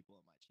 10 people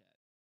in my chat.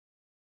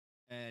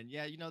 And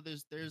yeah,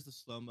 there's the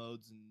slow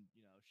modes and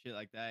shit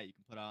like that you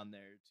can put on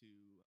there to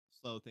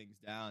slow things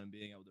down and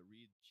being able to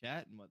read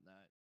chat and whatnot.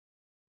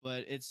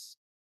 But it's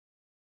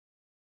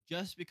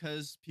just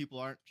because people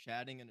aren't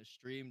chatting in a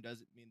stream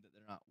doesn't mean that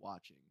they're not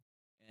watching.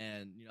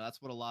 And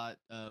that's what a lot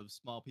of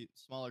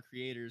smaller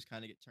creators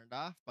kind of get turned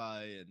off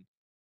by. And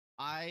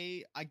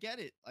I get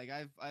it. Like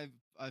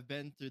I've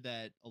been through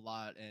that a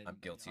lot, and I'm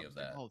guilty I'm of just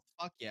like, that. oh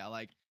fuck yeah,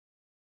 like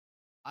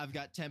I've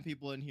got 10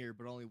 people in here,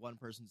 but only one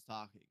person's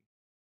talking.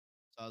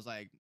 So I was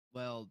like,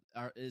 well,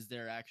 is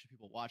there actually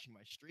people watching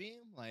my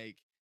stream? Like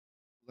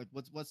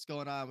what's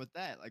going on with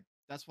that? Like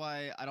that's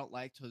why I don't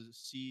like to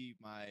see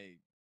my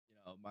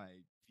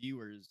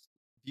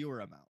viewer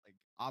amount. Like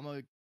I'm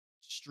a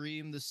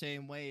stream the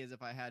same way as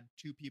if I had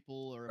 2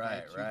 people or if I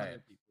had Right, right.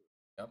 200 people.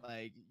 Yep.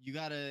 Like you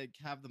gotta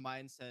have the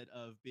mindset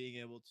of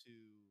being able to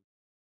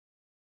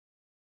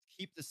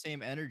keep the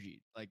same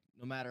energy. Like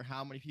no matter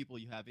how many people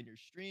you have in your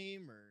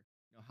stream or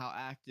how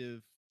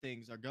active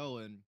things are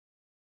going.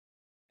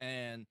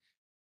 And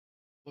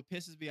what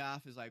pisses me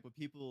off is like when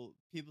people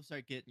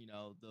start getting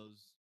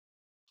those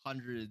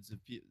hundreds of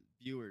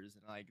viewers,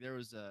 and like there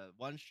was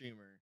one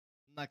streamer.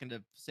 I'm not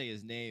gonna say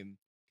his name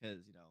because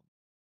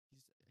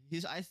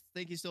he's I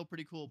think he's still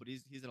pretty cool, but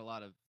he's in a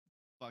lot of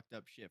fucked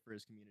up shit for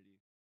his community.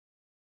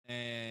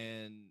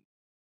 And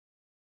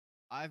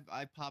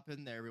I pop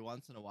in there every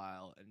once in a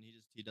while, and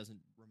he doesn't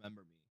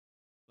remember me,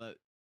 but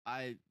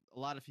a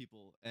lot of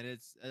people, and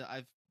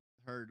I've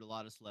heard a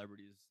lot of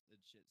celebrities and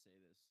shit say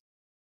this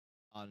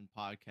on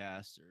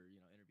podcasts or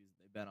interviews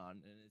that they've been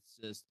on, and it's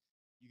just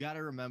you got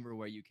to remember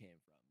where you came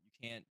from.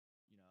 You can't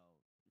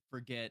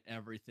forget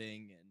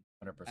everything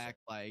and 100%. act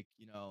like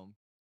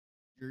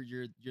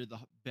you're the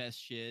best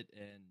shit,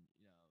 and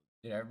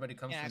Dude, everybody you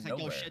comes can't act from like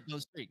nowhere. shit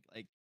don't stink.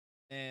 Like,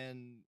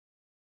 and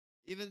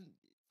even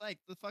like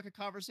the fucking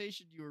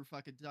conversation you were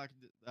fucking talking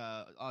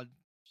on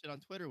shit on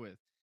Twitter with,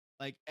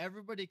 like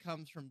everybody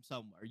comes from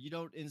somewhere. You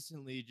don't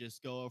instantly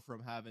just go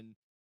from having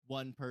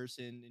one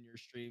person in your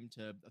stream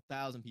to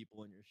 1,000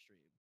 people in your stream.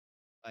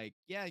 Like,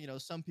 yeah,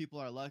 some people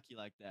are lucky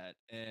like that,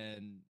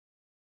 and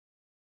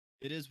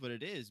it is what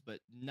it is. But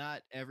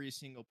not every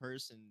single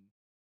person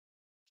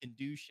can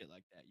do shit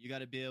like that. You got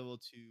to be able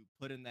to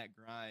put in that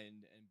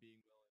grind and being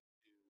willing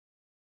to,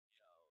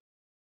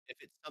 if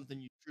it's something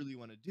you truly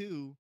want to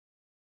do,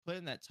 put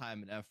in that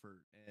time and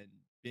effort and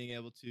being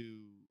able to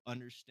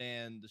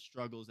understand the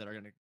struggles that are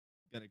gonna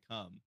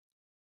come.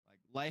 Like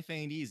life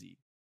ain't easy.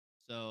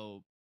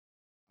 So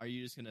are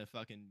you just gonna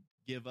fucking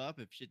give up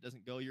if shit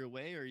doesn't go your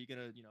way, or are you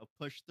gonna,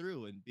 push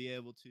through and be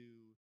able to,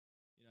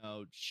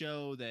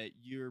 show that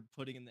you're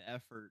putting in the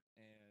effort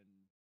and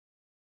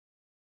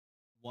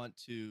want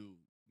to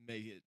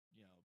make it,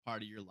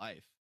 part of your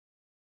life?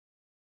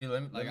 Hey,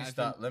 let Like me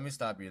I've been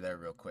stop you there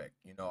real quick.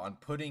 You know, on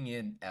putting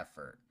in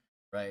effort,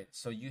 right?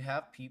 So you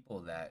have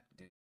people that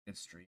do good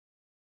stream.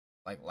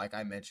 Like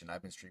I mentioned,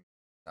 I've been streaming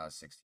since I was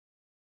 16.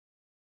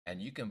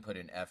 And you can put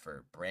in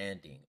effort,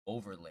 branding,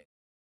 overlay,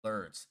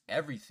 alerts,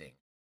 everything,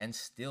 and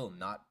still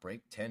not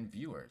break 10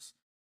 viewers.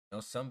 You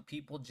know, some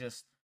people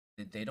just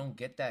they don't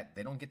get that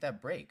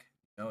break.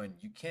 You know, and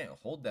you can't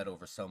hold that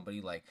over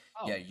somebody like,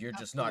 yeah, oh, you're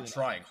just not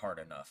absolutely not. trying hard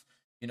enough.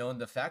 You know, and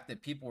the fact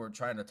that people were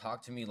trying to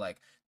talk to me like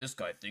this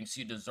guy thinks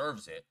he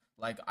deserves it.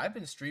 Like I've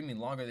been streaming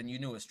longer than you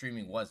knew what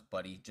streaming was,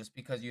 buddy. Just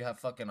because you have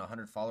fucking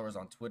 100 followers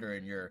on Twitter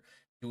and you're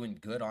doing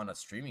good on a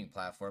streaming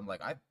platform.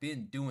 Like I've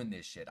been doing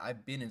this shit.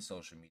 I've been in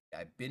social media.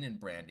 I've been in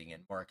branding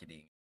and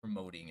marketing,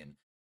 promoting, and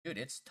dude,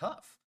 it's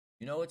tough.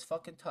 You know, it's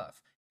fucking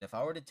tough. If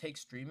I were to take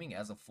streaming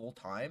as a full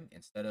time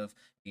instead of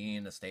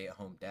being a stay at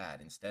home dad,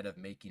 instead of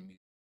making music,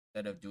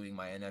 instead of doing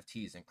my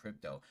NFTs and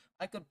crypto.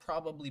 I could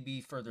probably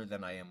be further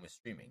than I am with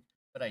streaming,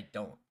 but I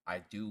don't.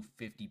 I do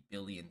 50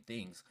 billion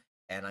things,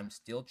 and I'm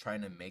still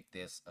trying to make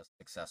this a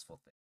successful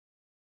thing.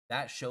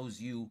 That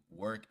shows you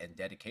work and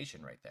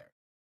dedication right there.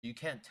 You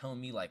can't tell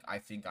me like I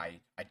think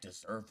I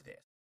deserve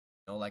this.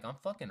 You know, like I'm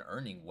fucking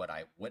earning what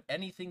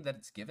anything that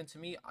it's given to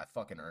me, I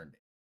fucking earned it.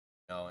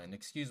 You know, and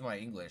excuse my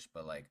English,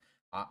 but like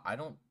I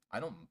don't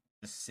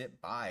just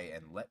sit by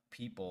and let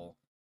people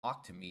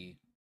talk to me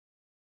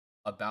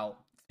about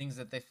things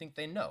that they think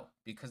they know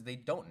because they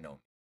don't know me.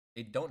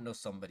 They don't know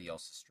somebody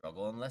else's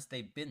struggle unless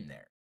they've been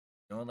there.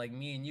 You know, like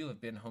me and you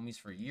have been homies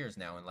for years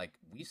now, and like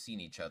we've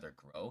seen each other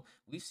grow,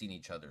 we've seen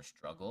each other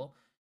struggle.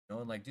 You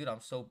know, and like, dude,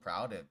 I'm so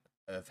proud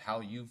of how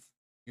you've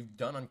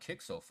done on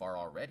Kick so far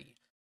already.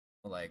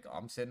 Like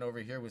I'm sitting over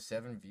here with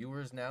 7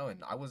 viewers now,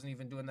 and I wasn't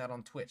even doing that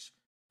on Twitch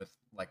with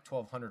like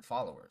 1,200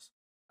 followers.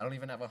 I don't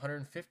even have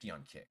 150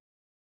 on Kick.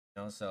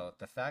 You know, so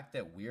the fact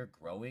that we're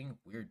growing,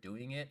 we're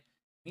doing it,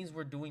 means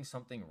we're doing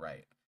something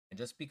right. And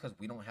just because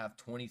we don't have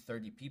 20,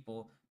 30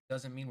 people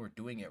doesn't mean we're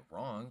doing it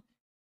wrong.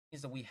 It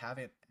means that we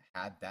haven't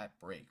had that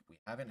break. We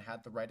haven't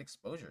had the right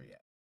exposure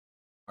yet.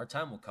 Our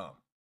time will come.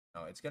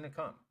 No, it's gonna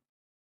come.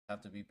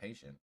 Have to be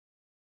patient.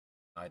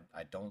 I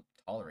don't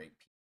tolerate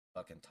people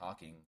fucking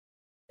talking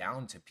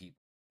down to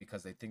people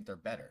because they think they're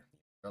better.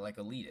 They're like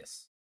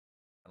elitists.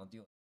 I don't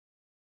deal.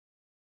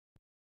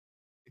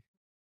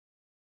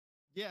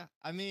 Yeah,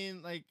 I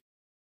mean, like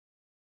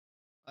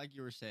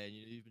you were saying,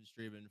 you've been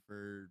streaming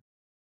for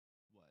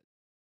what,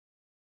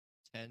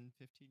 10,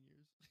 15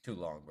 years? Too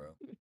long, bro.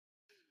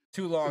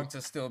 Too long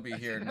to still be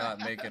here, not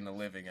making a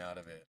living out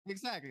of it.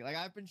 Exactly. Like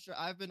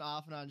I've been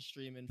off and on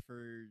streaming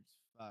for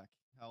fuck.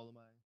 How old am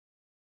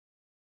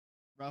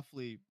I?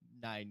 Roughly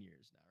 9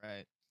 years now,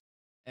 right?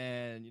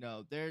 And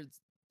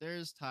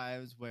there's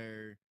times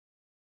where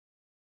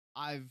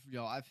I've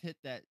hit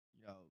that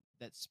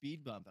that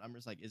speed bump, and I'm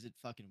just like, is it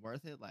fucking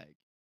worth it? Like,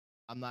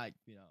 I'm not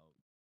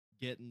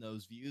getting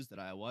those views that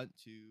I want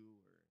to,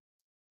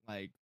 or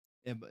like,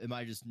 am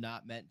I just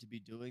not meant to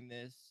be doing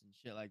this and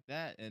shit like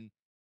that? And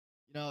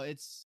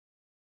it's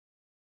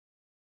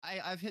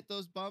I've hit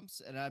those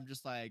bumps, and I'm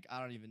just like, I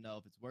don't even know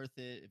if it's worth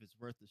it, if it's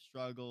worth the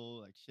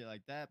struggle, like shit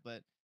like that.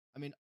 But I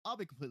mean, I'll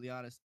be completely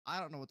honest, I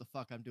don't know what the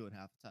fuck I'm doing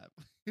half the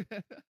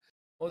time.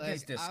 Well,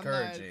 it gets Like, I'm not.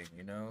 discouraging,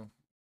 you know?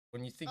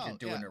 When you think you're Oh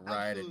yeah, doing it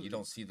right and you absolutely.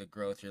 don't see the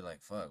growth, you're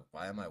like, fuck,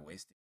 why am I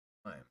wasting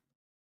time?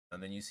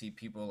 And then you see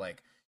people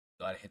like,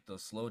 you gotta hit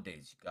those slow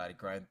days, you gotta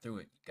grind through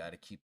it, you gotta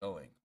keep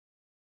going.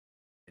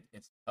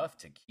 It's tough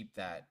to keep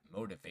that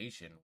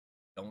motivation.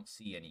 You don't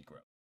see any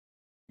growth,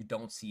 you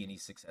don't see any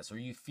success, or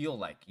you feel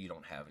like you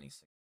don't have any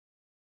success.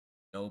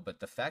 No, but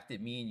the fact that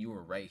me and you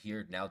are right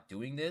here now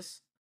doing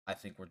this, I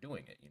think we're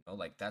doing it. You know,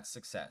 like that's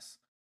success.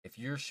 If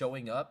you're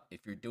showing up,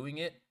 if you're doing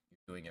it,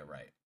 you're doing it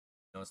right.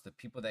 You know, it's the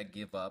people that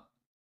give up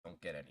don't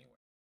get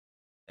anywhere.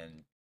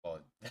 And well,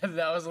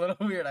 that was a little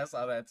weird. I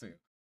saw that too.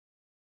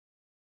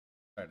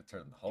 Trying to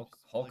turn the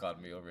Keeps Hulk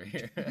on me flickering. over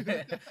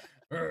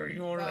here.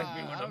 You won't like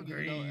me Nah, when I I'm don't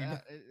even know. green.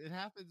 It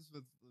happens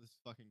with this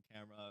fucking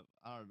camera.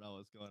 I don't know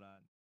what's going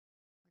on.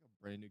 Like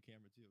a brand new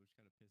camera too, which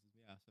kind of pisses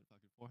me off. I spent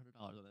fucking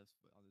 $400 on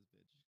this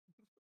bitch.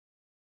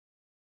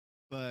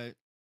 But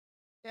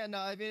yeah, no,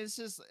 I mean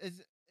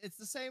it's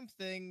the same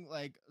thing.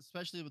 Like,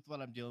 especially with what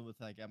I'm dealing with,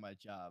 like at my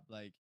job.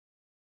 Like,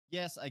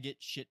 yes, I get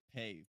shit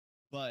pay,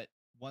 but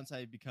once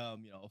I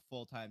become a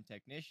full time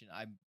technician,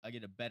 I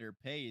get a better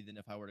pay than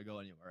if I were to go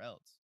anywhere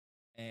else.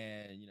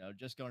 And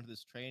just going to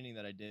this training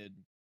that I did,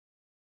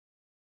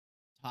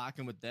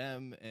 talking with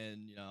them,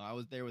 and I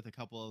was there with a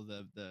couple of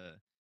the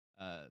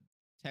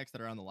techs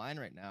that are on the line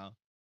right now,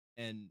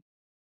 and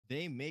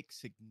they make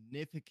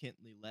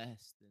significantly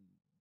less than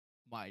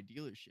my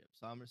dealership.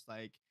 So I'm just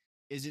like,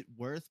 is it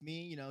worth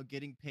me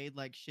getting paid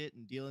like shit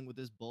and dealing with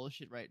this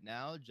bullshit right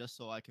now just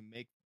so I can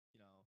make you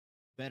know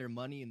better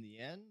money in the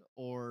end?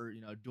 Or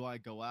do I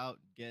go out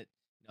and get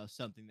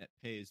something that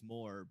pays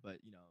more, but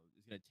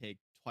is going to take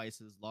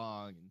twice as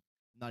long, and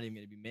not even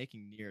going to be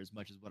making near as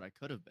much as what I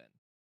could have been?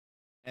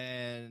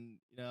 And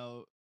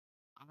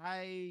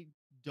I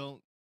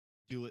don't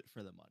do it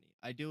for the money.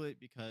 I do it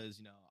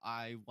because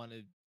I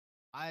wanted.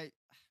 I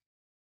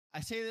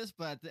say this,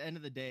 but at the end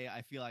of the day,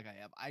 I feel like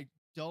I am. I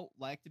don't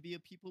like to be a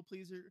people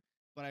pleaser,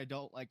 but I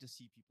don't like to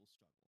see people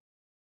struggle.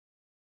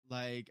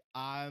 Like,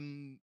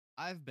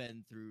 I've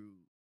been through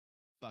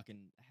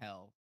fucking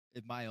hell,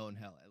 in my own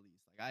hell at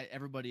least. Like,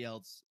 everybody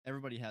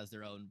has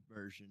their own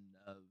version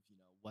of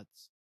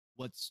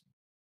what's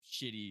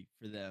shitty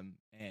for them,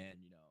 and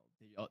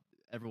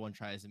everyone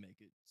tries to make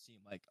it seem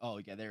like,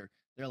 oh yeah, their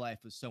life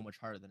was so much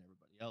harder than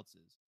everybody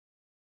else's.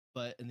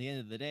 But in the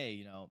end of the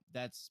day,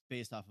 that's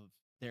based off of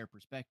their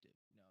perspective.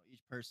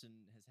 Each person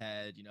has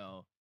had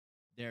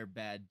their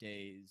bad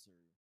days,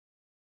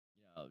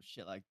 or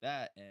shit like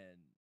that. And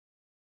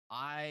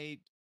I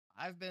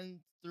I've been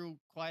through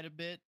quite a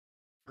bit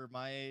for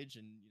my age,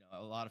 and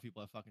a lot of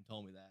people have fucking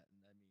told me that.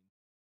 And I mean,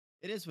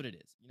 it is what it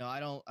is. I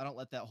don't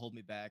let that hold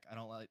me back. I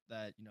don't let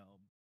that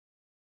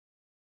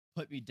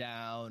put me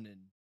down and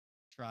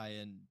try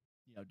and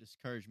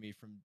discourage me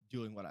from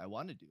doing what I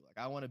want to do.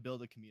 Like I want to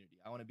build a community.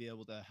 I want to be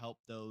able to help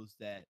those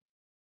that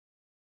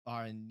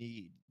are in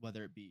need,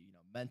 whether it be,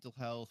 mental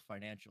health,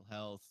 financial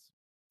health,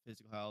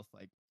 physical health.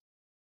 Like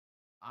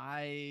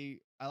I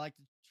like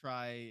to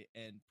try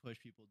and push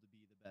people to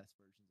be the best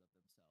versions of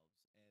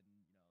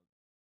themselves.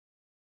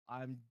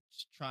 And I'm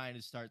just trying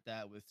to start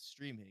that with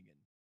streaming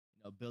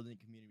and building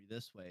a community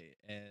this way.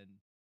 And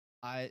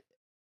I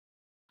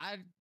I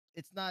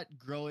it's not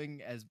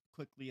growing as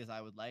quickly as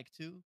I would like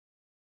to,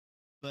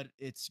 but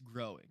it's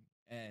growing.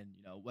 And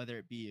whether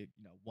it be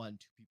one,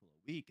 two people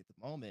a week at the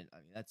moment, I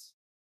mean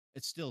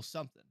it's still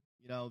something,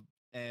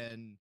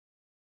 and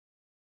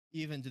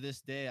even to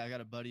this day, I got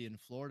a buddy in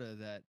Florida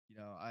that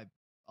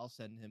I'll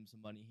send him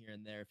some money here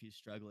and there if he's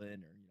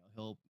struggling, or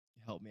he'll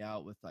help me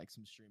out with like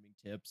some streaming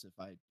tips if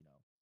I'm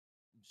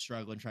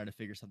struggling trying to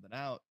figure something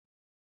out.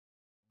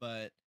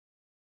 But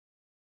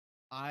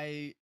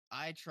I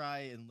try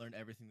and learn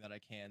everything that I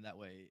can. That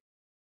way,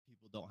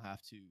 people don't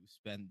have to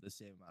spend the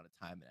same amount of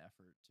time and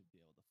effort to be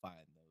able to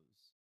find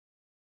those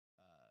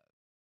uh,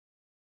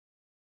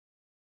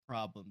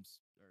 problems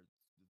or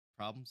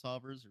problem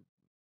solvers or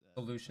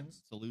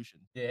Solutions.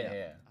 solution. Yeah, Yeah,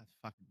 yeah.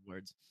 fucking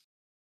words.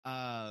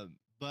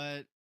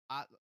 But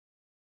I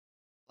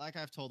like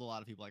I've told a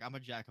lot of people, like I'm a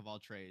jack of all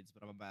trades,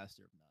 but I'm a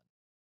master of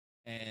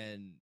none.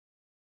 And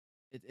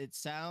it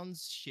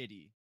sounds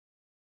shitty,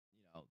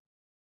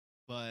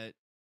 but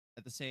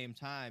at the same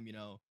time,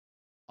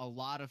 a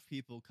lot of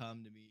people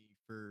come to me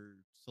for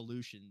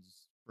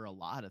solutions for a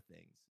lot of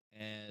things.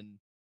 And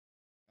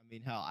I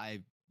mean, hell, I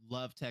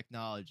love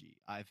technology.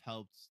 I've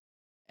helped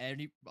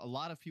a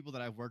lot of people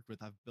that I've worked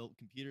with. I've built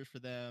computers for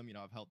them.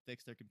 I've helped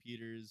fix their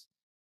computers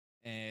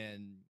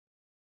and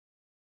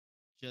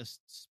just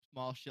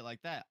small shit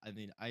like that. I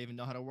mean, I even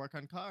know how to work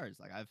on cars.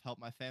 Like I've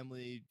helped my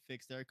family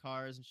fix their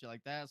cars and shit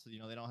like that. So they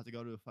don't have to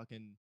go to a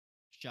fucking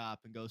shop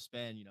and go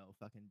spend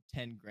fucking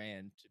 10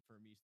 grand for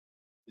me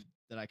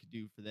that I could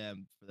do for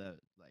them for the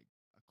like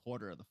a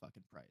quarter of the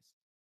fucking price.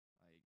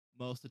 Like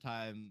most of the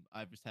time,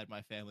 I've just had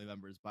my family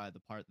members buy the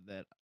part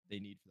that they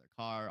need for their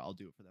car. I'll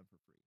do it for them for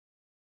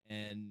free,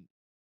 and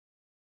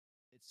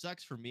it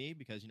sucks for me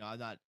because I'm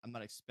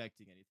not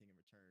expecting anything in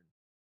return,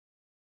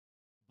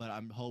 but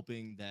I'm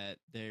hoping that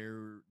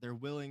they're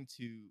willing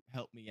to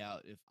help me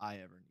out if I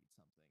ever need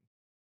something.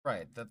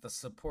 Right, that the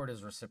support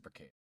is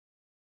reciprocated.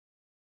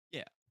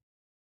 Yeah,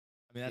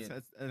 I mean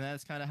It,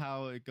 that's kind of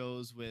how it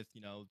goes with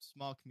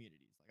small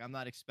communities. Like I'm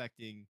not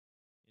expecting,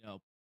 you know,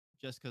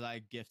 just because I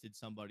gifted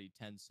somebody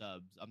 10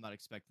 subs, I'm not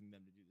expecting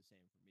them to do the same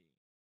for me.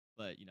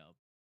 But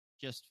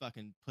just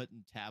fucking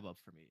putting tab up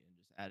for me and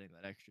just adding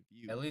that extra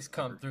view at or least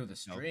come whatever. through the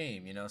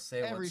stream,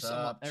 say what's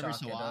up, Every chalk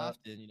so it up.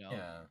 often,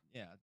 Yeah.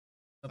 yeah,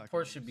 Support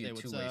fucking should be a say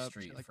what's two-way up, shit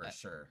street like for that.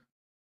 sure.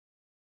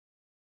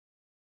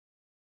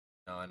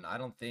 And I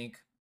don't think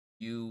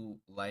you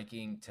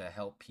liking to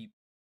help people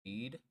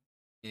need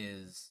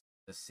is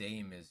the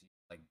same as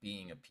like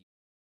being a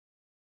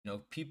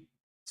people. People,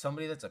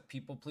 somebody that's a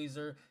people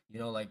pleaser,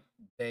 like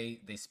they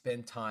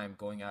spend time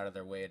going out of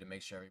their way to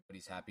make sure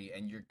everybody's happy,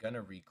 and you're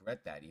gonna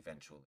regret that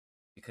eventually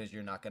because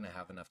you're not gonna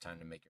have enough time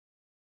to make it.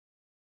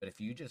 But if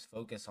you just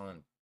focus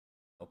on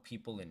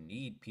people in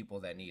need, people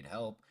that need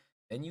help,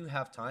 then you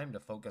have time to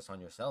focus on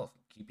yourself,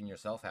 keeping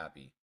yourself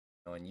happy.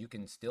 And you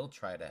can still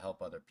try to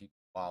help other people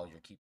while you're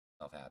keeping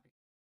yourself happy.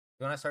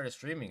 When I started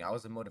streaming, I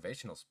was a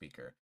motivational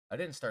speaker. I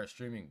didn't start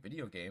streaming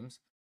video games.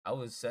 I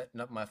was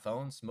setting up my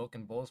phone,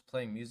 smoking bowls,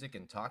 playing music,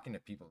 and talking to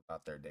people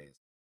about their days.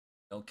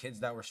 Kids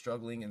that were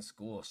struggling in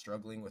school,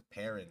 struggling with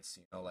parents,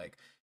 like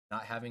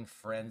not having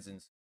friends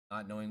and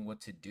not knowing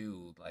what to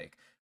do, like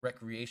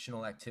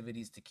recreational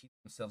activities to keep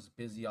themselves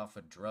busy off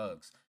of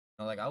drugs.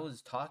 Like I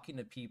was talking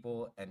to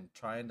people and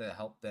trying to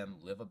help them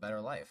live a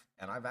better life.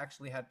 And I've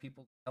actually had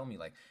people tell me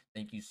like,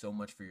 "Thank you so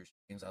much for your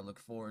streams. I look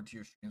forward to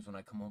your streams when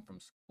I come home from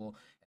school."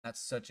 And that's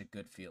such a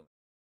good feeling.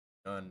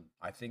 And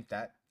I think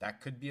that that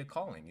could be a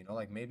calling,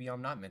 like maybe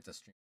I'm not meant to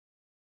stream.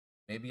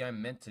 Maybe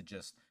I'm meant to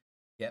just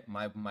get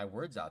my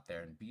words out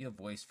there and be a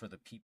voice for the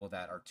people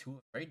that are too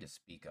afraid to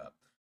speak up.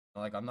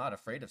 Like I'm not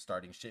afraid of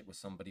starting shit with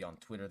somebody on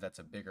Twitter that's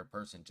a bigger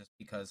person just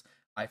because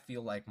I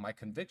feel like my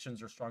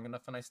convictions are strong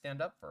enough and I stand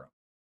up for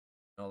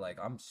them. Like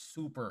I'm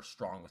super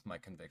strong with my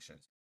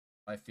convictions.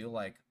 I feel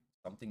like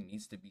something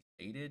needs to be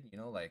stated,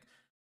 like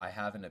I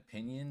have an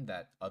opinion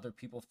that other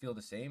people feel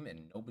the same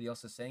and nobody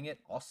else is saying it,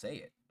 I'll say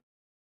it.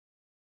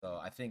 So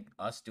I think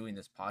us doing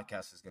this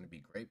podcast is going to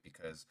be great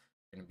because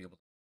we're going to be able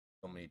to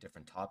so many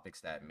different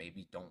topics that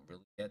maybe don't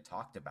really get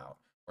talked about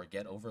or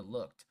get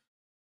overlooked.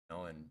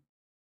 And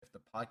if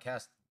the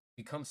podcast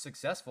becomes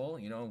successful,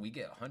 and we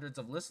get hundreds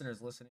of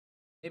listeners listening,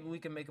 maybe we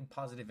can make a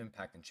positive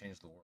impact and change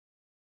the world.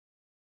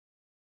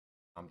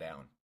 I'm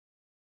down.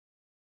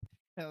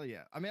 Hell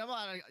yeah. I mean, I'm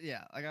not.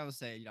 Yeah, like I was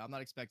saying, I'm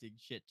not expecting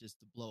shit just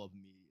to blow up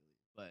immediately,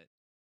 but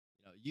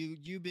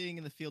you being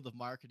in the field of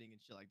marketing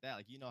and shit like that,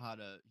 like you know how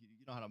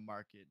to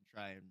market and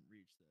try and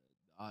reach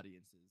the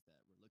audiences that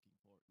we're looking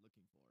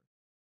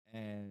for,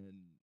 and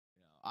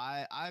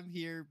I'm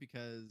here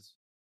because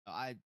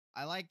I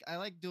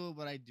like doing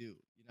what I do.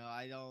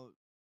 I don't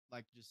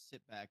like to just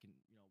sit back and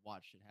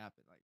watch it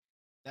happen. Like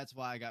that's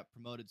why I got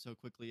promoted so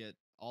quickly at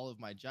all of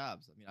my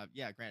jobs. I mean,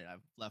 yeah, granted,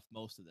 I've left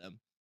most of them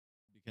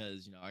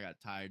because I got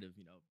tired of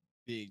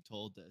being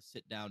told to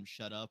sit down,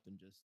 shut up, and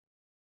just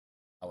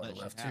I would let have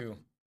shit left too.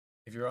 happen.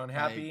 If you're Like,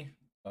 unhappy,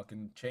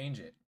 fucking change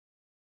it.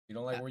 You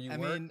don't like where you I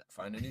work, mean,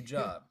 find a new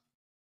job.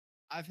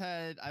 I've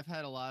had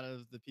a lot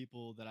of the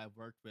people that I've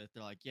worked with.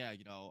 They're like, yeah,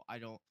 I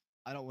don't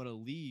want to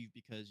leave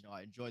because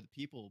I enjoy the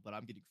people, but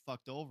I'm getting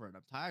fucked over and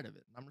I'm tired of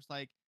it. And I'm just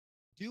like,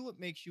 do what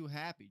makes you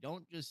happy.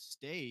 Don't just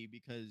stay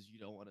because you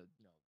don't want to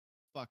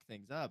fuck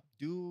things up.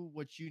 Do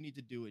what you need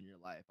to do in your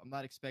life. I'm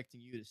not expecting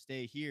you to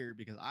stay here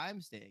because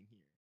I'm staying here.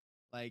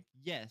 Like,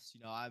 yes,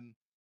 I'm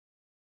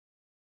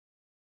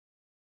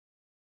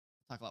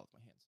I talk a lot with my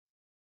hands.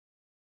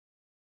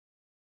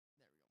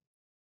 There we go.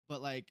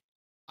 But like,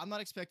 I'm not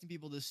expecting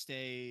people to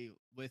stay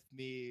with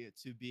me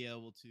to be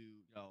able to,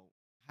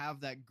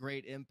 have that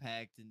great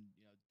impact and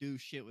do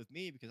shit with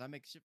me because I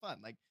make shit fun.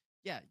 Like,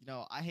 yeah,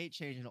 I hate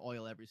changing the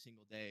oil every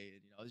single day,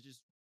 and it's just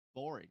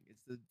boring.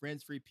 It's the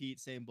rinse, repeat,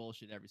 same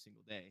bullshit every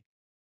single day,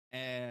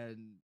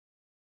 and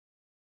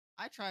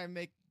I try and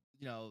make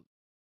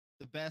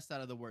the best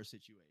out of the worst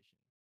situation.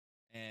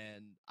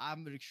 And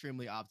I'm an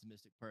extremely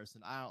optimistic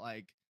person. I don't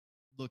like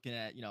looking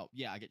at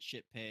yeah, I get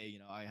shit pay.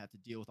 I have to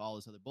deal with all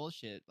this other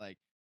bullshit. Like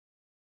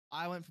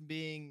I went from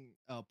being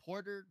a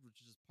porter, which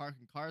is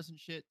parking cars and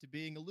shit, to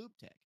being a loop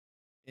tech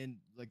in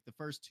like the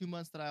first 2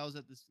 months that I was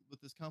at this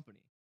with this company.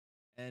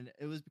 And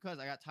it was because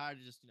I got tired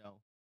of just,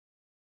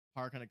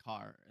 parking a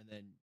car and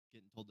then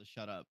getting told to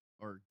shut up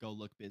or go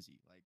look busy.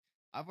 Like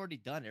I've already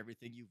done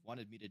everything you've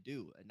wanted me to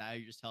do, and now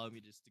you're just telling me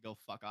just to go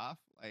fuck off.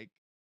 Like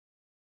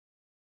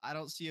I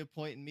don't see a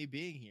point in me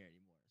being here anymore.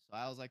 So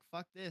I was like,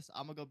 fuck this.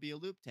 I'm gonna go be a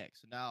loop tech.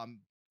 So now I'm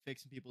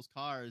fixing people's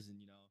cars and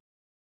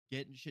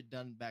getting shit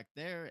done back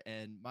there.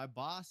 And my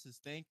boss has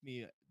thanked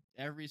me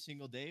every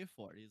single day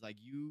for it. He's like,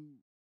 you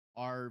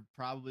are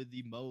probably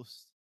the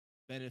most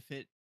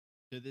benefit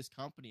to this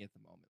company at the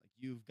moment. Like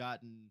you've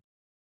gotten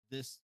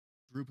this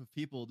group of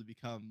people to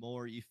become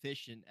more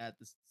efficient at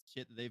the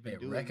shit that they've They been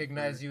doing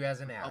recognize for you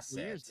as an a couple asset.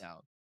 years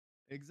now.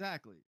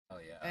 Exactly. Oh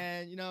yeah.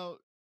 And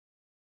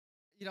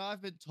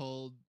I've been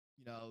told,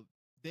 you know,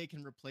 they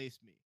can replace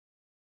me.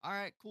 All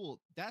right, cool.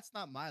 That's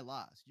not my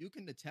loss. You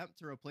can attempt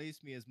to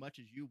replace me as much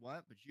as you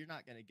want, but you're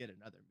not going to get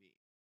another me.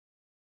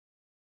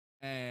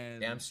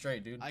 Damn And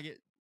straight, dude. I get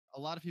a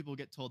lot of people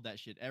get told that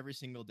shit every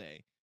single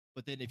day.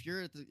 But then if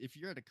you're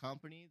at a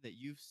company that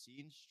you've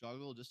seen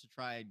struggle just to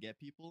try and get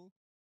people,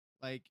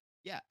 like,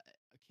 yeah,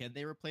 can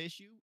they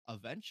replace you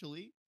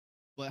eventually?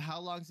 But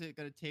how long is it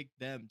going to take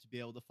them to be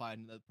able to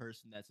find another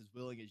person that's as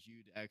willing as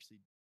you to actually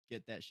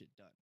get that shit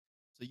done?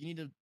 So you need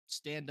to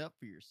stand up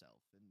for yourself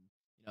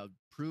and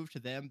prove to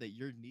them that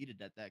you're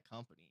needed at that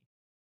company.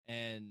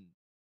 And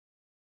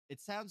it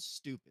sounds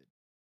stupid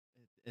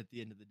at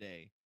the end of the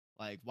day.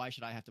 Like, why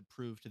should I have to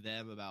prove to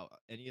them about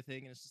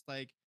anything? And it's just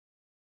like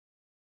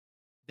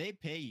they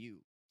pay you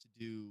to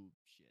do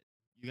shit.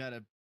 You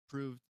gotta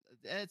prove.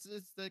 It's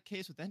the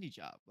case with any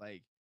job.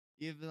 Like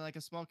even like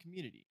a small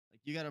community.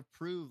 Like you gotta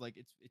prove like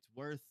it's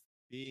worth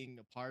being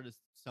a part of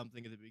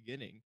something at the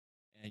beginning.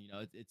 And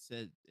it's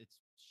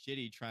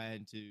shitty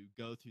trying to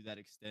go through that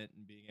extent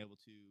and being able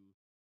to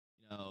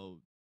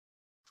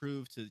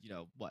prove to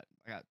what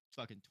I got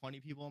fucking 20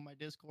 people on my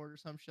Discord or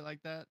some shit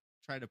like that.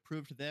 Trying to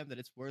prove to them that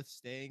it's worth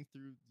staying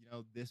through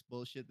this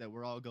bullshit that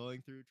we're all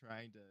going through,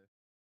 trying to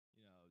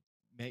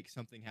make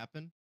something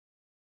happen.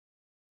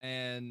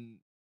 And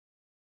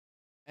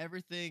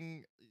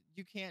everything,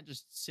 you can't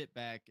just sit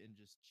back and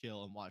just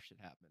chill and watch it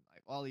happen.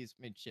 Like all these,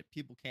 I mean, shit,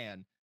 people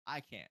can.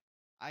 I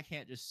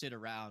can't just sit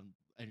around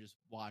and just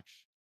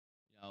watch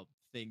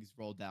things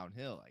roll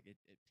downhill. Like it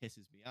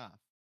pisses me off.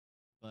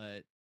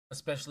 But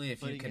Especially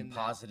if you putting can in that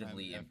time and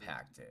positively effort.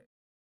 impact it.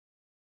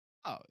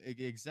 Oh,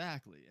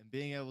 exactly. And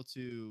being able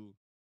to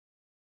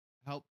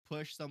help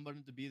push somebody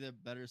to be their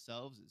better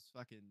selves is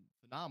fucking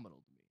phenomenal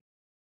to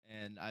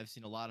me. And I've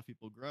seen a lot of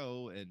people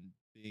grow and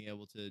being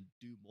able to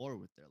do more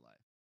with their life.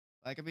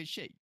 Like, I mean,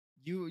 shit,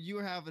 you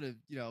were having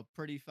a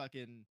pretty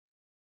fucking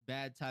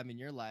bad time in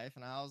your life,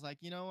 and I was like,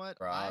 you know what?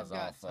 Bro, I was I've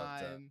all got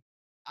fucked up. time.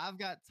 I've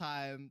got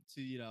time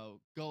to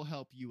go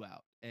help you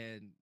out,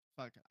 and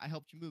fuck, I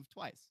helped you move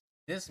twice.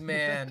 This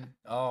man,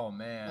 oh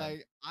man.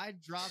 Like I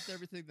dropped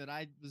everything that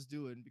I was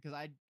doing because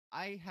I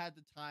had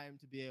the time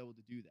to be able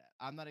to do that.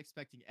 I'm not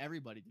expecting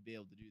everybody to be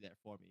able to do that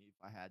for me if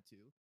I had to.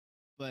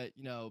 But,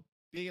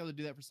 being able to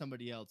do that for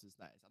somebody else is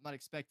nice. I'm not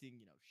expecting,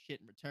 shit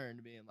in return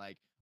to being like,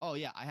 "Oh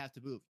yeah, I have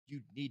to move.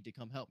 You need to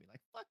come help me."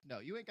 Like, fuck no,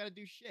 you ain't got to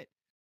do shit.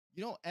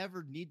 You don't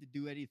ever need to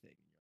do anything.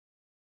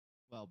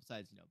 Well,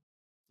 besides, sleep,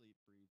 breathe,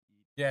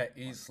 eat, Yeah, drink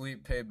eat, water.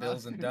 sleep, pay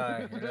bills, and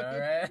die. You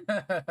know,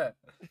 right?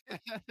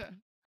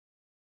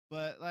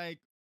 But like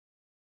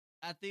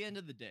at the end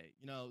of the day,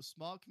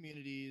 small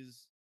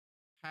communities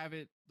have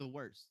it the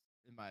worst,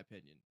 in my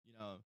opinion,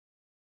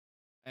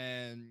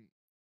 and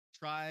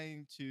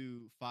trying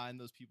to find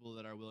those people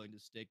that are willing to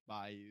stick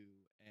by you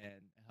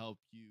and help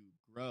you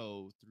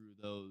grow through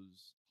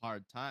those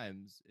hard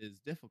times is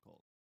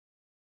difficult.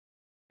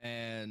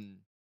 And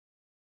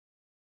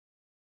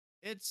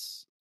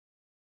it's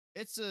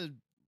it's a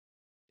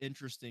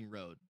interesting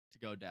road to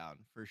go down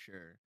for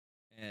sure.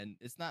 And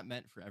it's not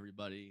meant for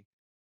everybody,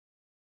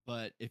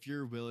 but if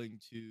you're willing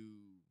to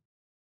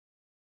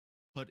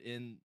put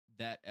in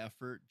that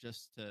effort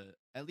just to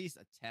at least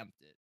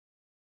attempt it,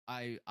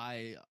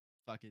 I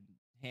fucking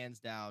hands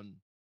down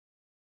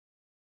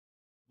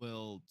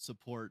will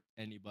support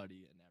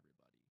anybody and everybody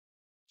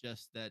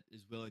just that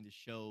is willing to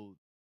show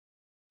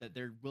that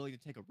they're willing to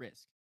take a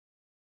risk.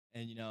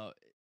 And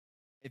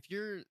if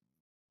you're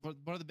one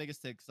of the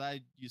biggest things, 'cause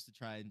I used to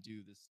try and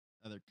do this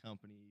other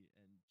company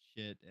and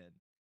shit, and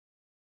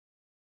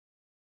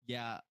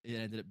yeah, it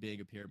ended up being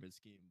a pyramid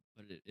scheme,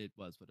 but it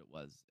was what it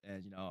was.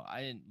 And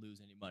I didn't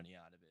lose any money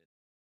out of it.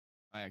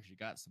 I actually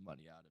got some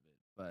money out of it.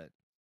 But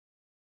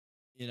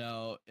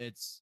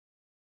it's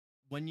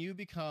when you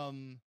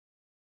become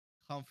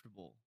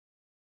comfortable,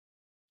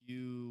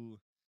 you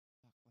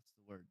what's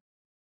the word?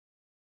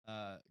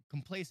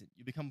 Complacent.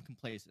 You become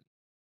complacent.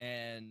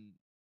 And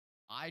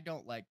I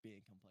don't like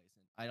being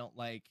complacent. I don't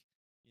like,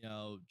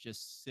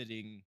 just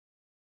sitting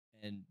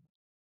and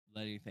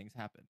letting things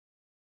happen.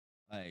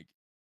 Like,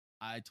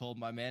 I told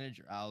my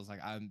manager, I was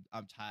like, I'm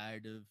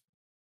tired of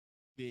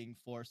being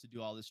forced to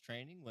do all this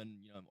training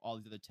when all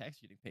these other techs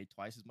are getting paid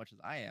twice as much as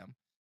I am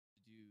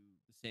to do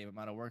the same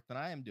amount of work that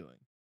I am doing.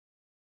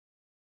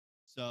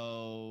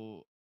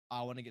 So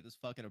I want to get this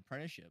fucking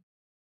apprenticeship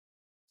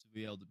to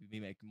be able to be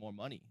making more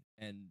money.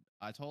 And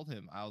I told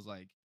him, I was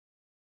like,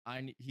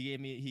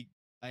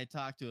 I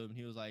talked to him and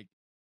he was like,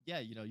 yeah,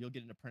 you'll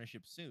get an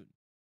apprenticeship soon.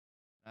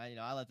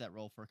 I let that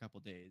roll for a couple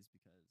days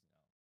because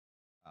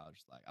I was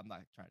just like, I'm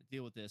not trying to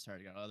deal with this. I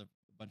already got a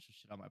bunch of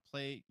shit on my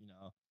plate.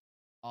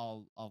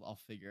 I'll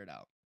figure it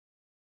out.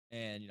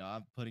 And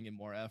I'm putting in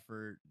more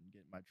effort and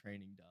getting my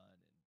training done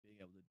and being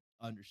able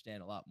to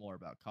understand a lot more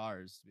about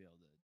cars to be able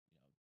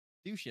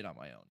to do shit on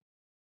my own.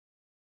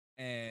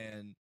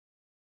 And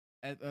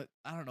I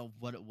don't know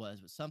what it was,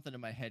 but something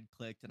in my head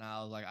clicked, and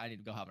I was like, I need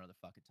to go have another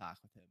fucking talk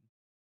with him.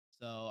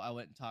 So I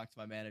went and talked to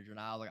my manager, and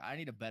I was like, I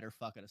need a better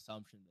fucking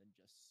assumption than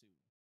just soon.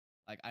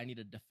 Like, I need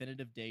a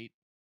definitive date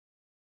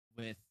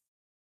with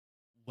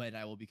when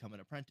I will become an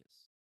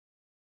apprentice.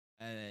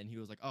 And he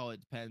was like, "Oh, it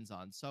depends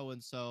on so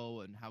and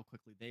so and how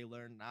quickly they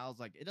learn." And I was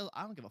like,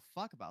 I don't give a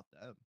fuck about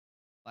them.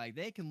 Like,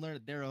 they can learn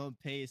at their own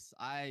pace.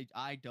 I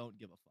don't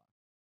give a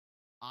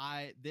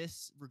fuck.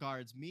 This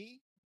regards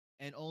me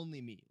and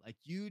only me. Like,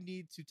 you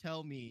need to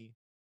tell me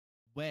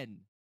when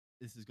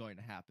this is going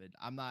to happen.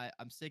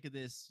 I'm sick of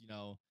this.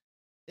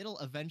 It'll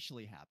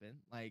eventually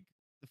happen. Like,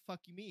 the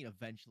fuck you mean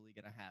eventually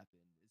gonna happen?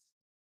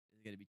 Is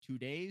it gonna be 2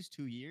 days,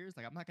 2 years?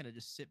 Like, I'm not gonna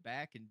just sit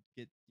back and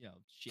get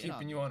shit on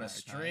Keeping the you on a entire time.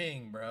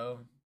 string,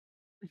 bro.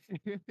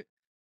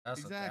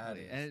 That's what that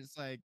Exactly. And is. it's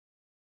like,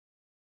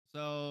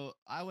 so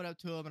I went up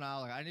to him and I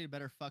was like, I need a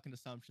better fucking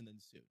assumption than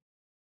soon.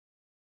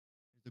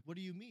 He's like, what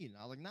do you mean?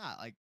 I was like, nah,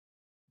 like,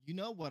 you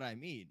know what I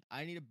mean.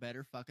 I need a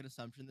better fucking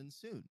assumption than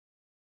soon.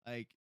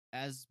 Like,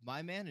 as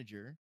my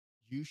manager,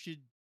 you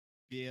should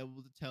be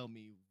able to tell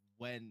me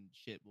when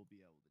shit will be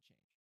able to change.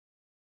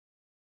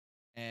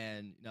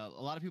 And a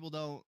lot of people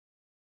don't.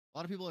 A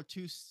lot of people are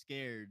too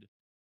scared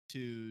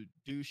to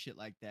do shit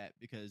like that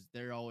because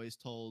they're always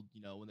told,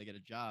 when they get a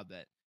job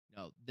that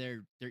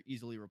they're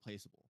easily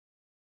replaceable.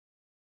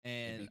 They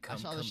And I become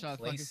saw this shit on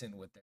fucking complacent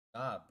with their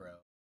job, bro.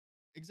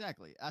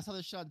 exactly. I saw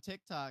this shit on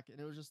TikTok and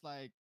it was just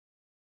like,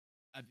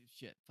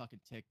 shit,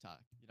 fucking TikTok.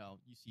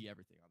 You see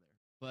everything on there.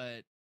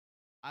 But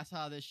I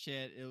saw this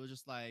shit. It was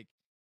just like,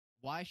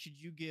 why should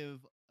you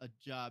give a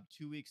job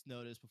 2 weeks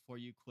notice before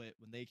you quit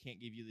when they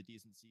can't give you the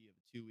decency of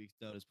a 2 weeks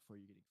notice before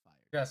you're getting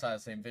You guys saw the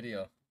same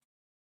video.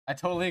 I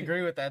totally fired?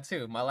 agree with that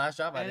too. My last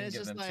job, I and didn't it's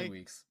give just them two like,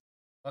 weeks.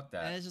 Fuck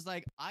and that. it's just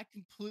like, I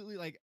completely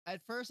like.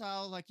 At first,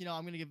 I was like,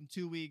 I'm gonna give them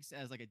 2 weeks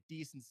as like a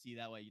decency.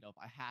 That way, if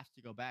I have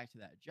to go back to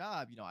that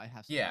job, I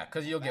have something Yeah, to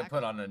because fall you'll get back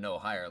put on. on a no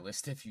hire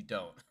list if you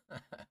don't.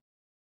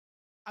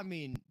 I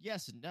mean,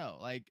 yes and no.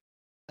 Like,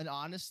 and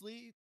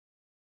honestly,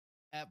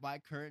 at my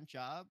current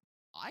job,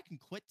 I can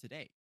quit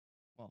today.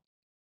 Well,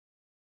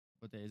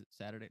 what day is it?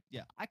 Saturday.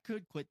 Yeah, I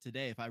could quit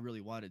today if I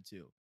really wanted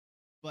to.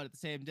 But at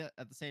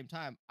the same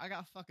time, I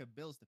got fucking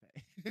bills to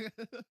pay.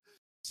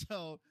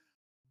 So,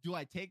 do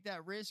I take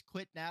that risk,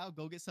 quit now,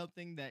 go get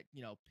something that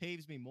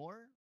pays me more?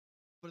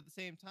 But at the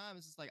same time,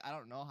 it's just like, I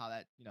don't know how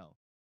that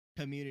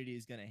community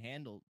is gonna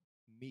handle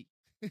me,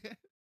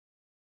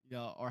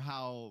 or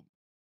how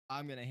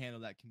I'm gonna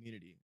handle that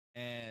community.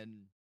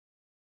 And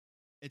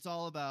it's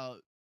all about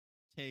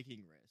taking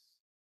risks.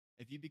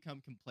 If you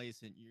become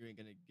complacent, you ain't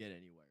gonna get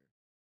anywhere.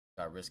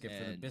 Got risk it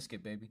for the And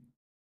biscuit, baby.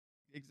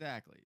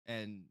 exactly.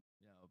 And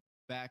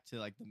back to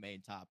like the main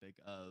topic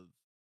of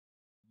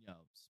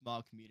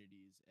small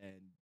communities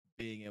and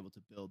being able to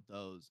build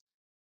those.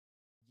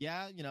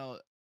 Yeah,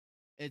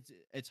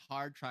 it's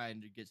hard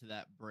trying to get to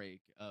that break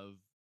of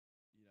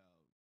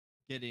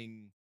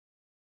getting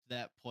to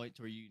that point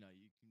to where you can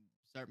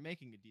start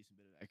making a decent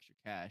bit of extra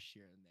cash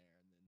here and there,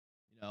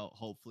 and then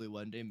hopefully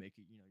one day make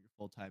it your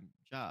full-time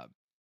job.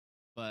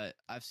 But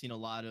I've seen a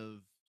lot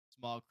of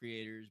small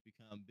creators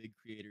become big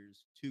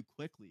creators too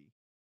quickly,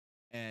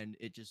 and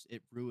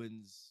it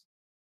ruins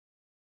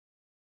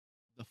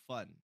the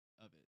fun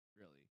of it,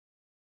 really.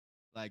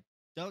 Like,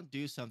 don't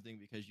do something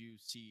because you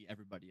see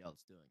everybody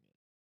else doing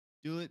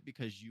it. Do it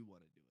because you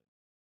want to do it.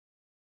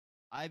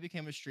 I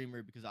became a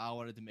streamer because I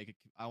want to make a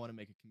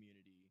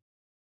community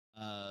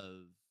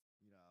of,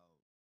 you know,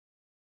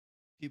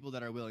 people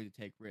that are willing to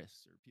take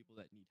risks or people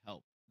that need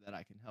help that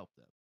I can help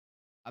them.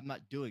 I'm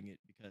not doing it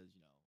because,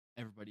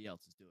 everybody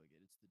else is doing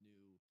it.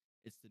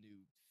 It's the new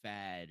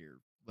fad or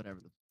whatever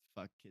the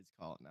fuck kids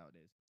call it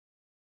nowadays.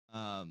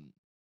 Um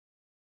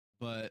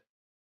but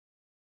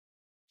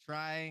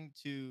trying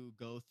to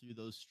go through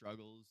those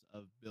struggles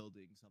of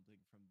building something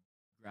from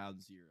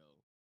ground zero,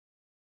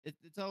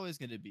 it's always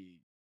going to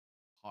be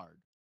hard.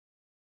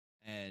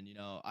 And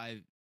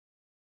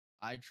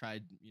I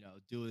tried,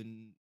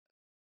 doing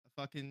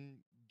a fucking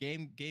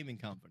gaming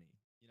company,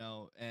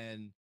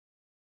 and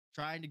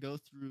trying to go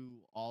through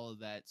all of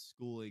that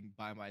schooling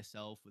by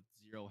myself with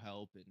zero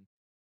help and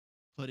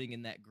putting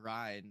in that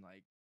grind,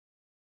 like,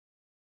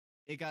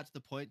 it got to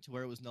the point to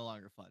where it was no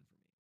longer fun for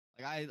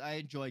me. Like, I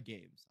enjoy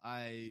games.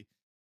 I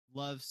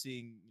love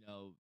seeing,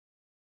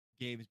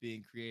 games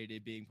being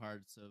created, being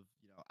parts of,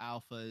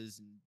 alphas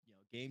and,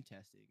 game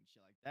testing and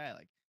shit like that.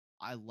 Like,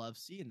 I love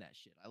seeing that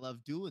shit. I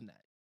love doing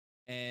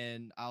that.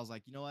 And I was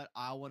like, you know what?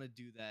 I want to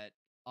do that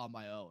on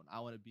my own.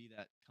 I want to be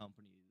that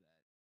company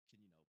that can,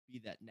 be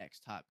that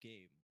next top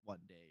game one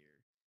day or,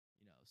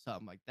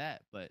 something like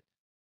that. But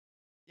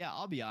yeah,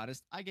 I'll be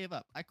honest. I gave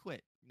up. I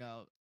quit.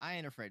 I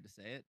ain't afraid to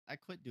say it. I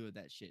quit doing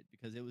that shit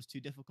because it was too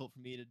difficult for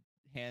me to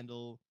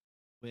handle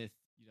with,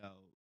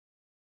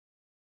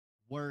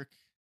 work,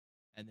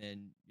 and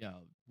then,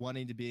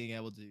 wanting to being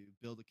able to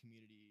build a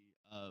community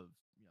of,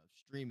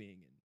 streaming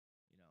and,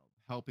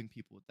 helping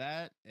people with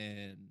that.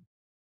 And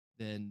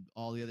then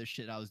all the other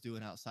shit I was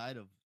doing outside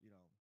of,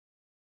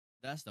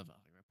 that stuff, like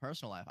my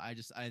personal life. I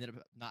ended up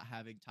not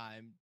having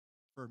time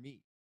for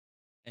me.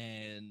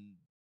 And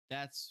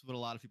that's what a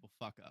lot of people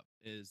fuck up,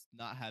 is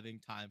not having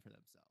time for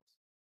themselves.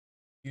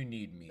 You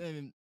need me. I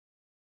mean,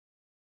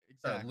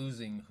 Start exactly.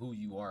 losing who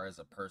you are as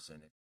a person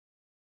if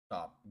you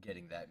stop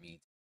getting that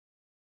me.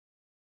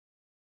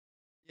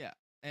 Yeah.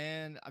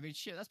 And I mean,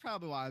 shit, that's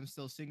probably why I'm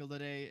still single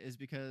today, is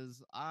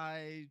because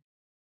I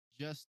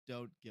just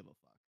don't give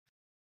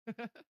a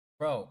fuck.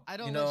 Bro, I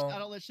don't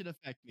let shit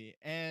affect me.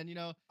 And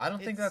I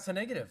don't think that's it's a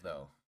negative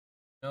though.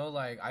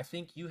 Like I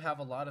think you have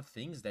a lot of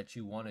things that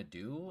you want to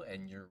do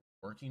and you're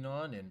working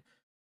on, and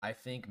I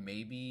think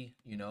maybe,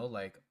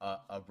 like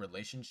a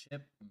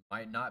relationship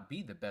might not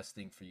be the best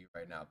thing for you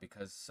right now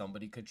because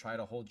somebody could try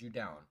to hold you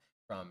down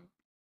from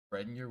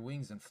spreading your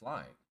wings and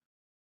flying.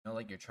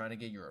 Like you're trying to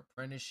get your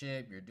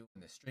apprenticeship, you're doing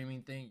the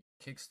streaming thing,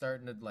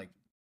 kickstarting it, like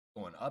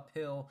going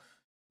uphill.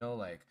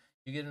 Like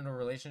you get into a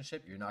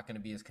relationship, you're not going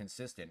to be as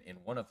consistent in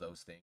one of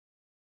those things,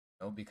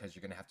 because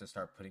you're going to have to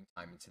start putting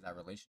time into that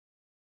relationship.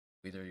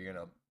 Either you're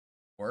going to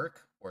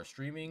work or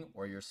streaming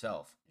or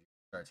yourself. You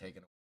start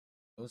taking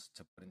those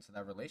to put into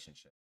that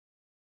relationship.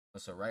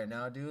 So right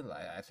now, dude,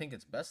 I think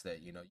it's best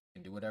that, you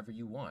can do whatever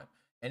you want.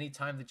 Any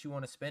time that you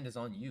want to spend is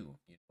on you.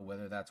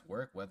 Whether that's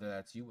work, whether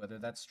that's you, whether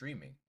that's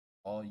streaming,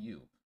 all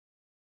you.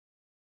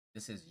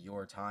 This is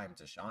your time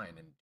to shine,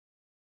 and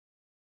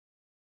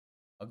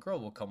a girl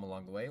will come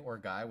along the way, or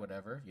a guy,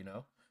 whatever,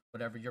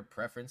 whatever your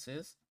preference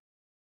is.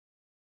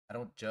 I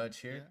don't judge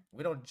here. yeah.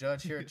 We don't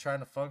judge here trying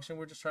to function.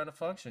 We're just trying to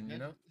function,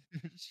 Yeah,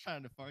 just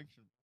trying to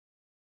function.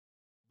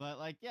 But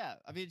like, yeah,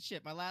 I mean,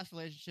 shit. My last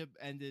relationship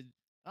ended.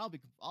 I'll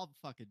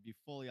fucking be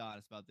fully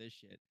honest about this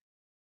shit.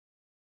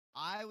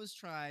 I was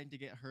trying to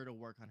get her to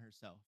work on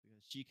herself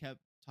because she kept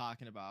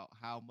talking about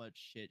how much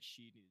shit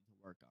she needed to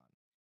work on.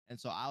 And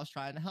so I was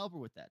trying to help her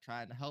with that,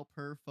 trying to help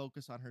her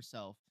focus on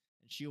herself.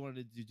 And she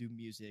wanted to do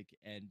music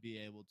and be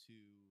able to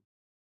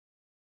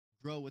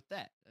grow with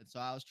that. And so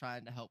I was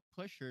trying to help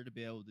push her to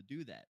be able to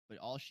do that. But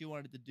all she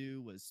wanted to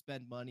do was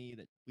spend money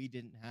that we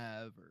didn't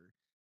have, or,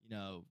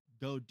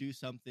 go do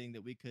something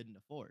that we couldn't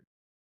afford.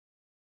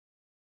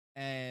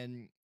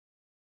 And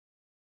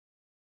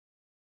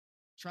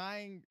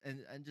trying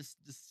and just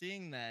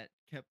seeing that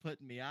kept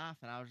putting me off,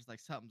 and I was just like,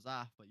 something's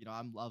off. But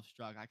I'm love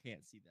struck. I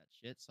can't see that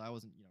shit. So I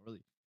wasn't,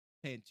 really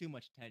paying too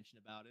much attention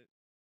about it.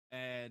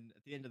 And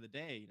at the end of the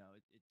day,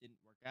 it didn't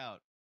work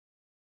out.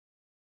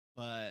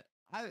 But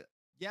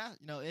yeah,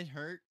 it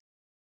hurt.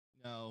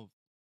 You know,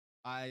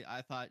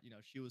 I thought,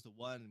 she was the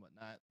one and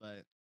whatnot,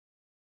 but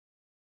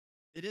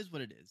it is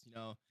what it is.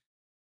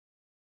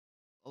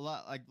 A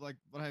lot, like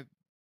what I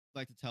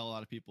like to tell a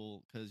lot of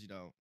people, because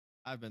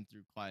I've been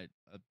through quite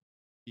a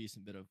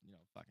decent bit of,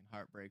 fucking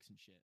heartbreaks and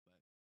shit. But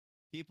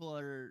people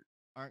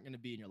aren't going to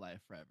be in your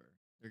life forever.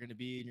 They're going to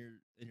be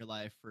in your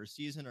life for a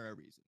season or a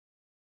reason.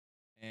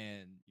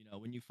 And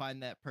when you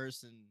find that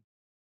person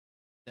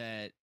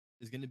that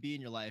is going to be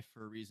in your life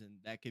for a reason,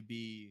 that could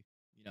be,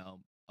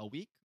 a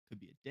week, could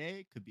be a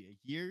day, could be a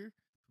year,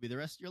 could be the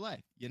rest of your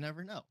life. You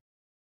never know.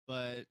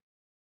 But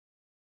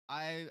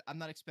I'm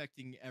not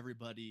expecting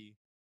everybody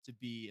to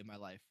be in my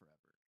life forever.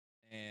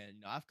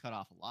 And I've cut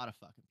off a lot of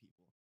fucking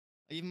people.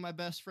 Even my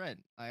best friend,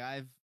 like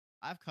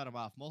I've cut him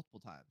off multiple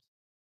times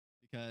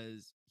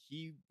because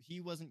he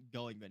wasn't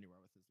going anywhere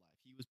with his life.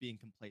 He was being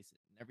complacent,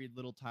 and every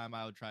little time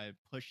I would try and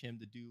push him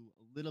to do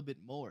a little bit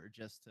more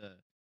just to,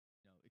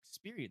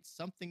 experience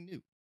something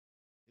new.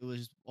 It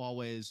was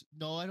always,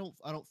 no, I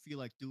don't feel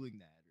like doing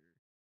that, or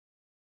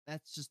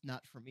that's just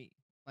not for me.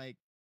 Like,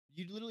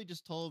 you literally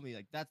just told me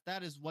like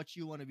that is what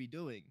you want to be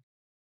doing.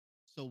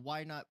 So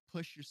why not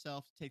push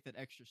yourself to take that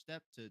extra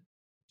step to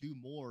do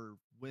more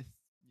with,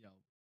 you know,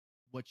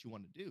 what you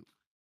want to do?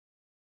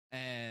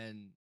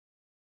 And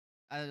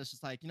I was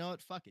just like, you know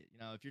what, fuck it.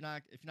 If you're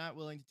not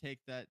willing to take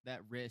that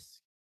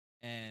risk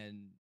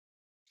and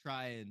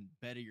try and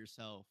better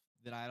yourself,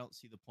 then I don't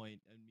see the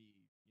point in me,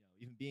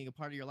 even being a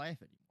part of your life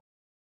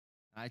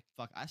anymore.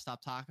 I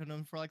stopped talking to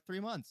him for like 3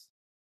 months.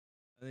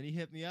 And then he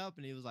hit me up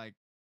and he was like,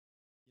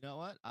 you know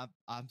what?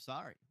 I'm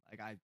sorry. Like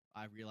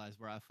I realized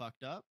where I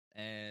fucked up,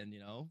 and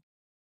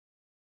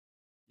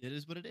it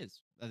is what it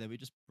is. And then we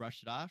just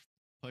brushed it off,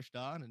 pushed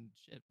on, and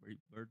shit,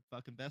 we're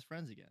fucking best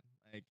friends again.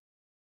 Like,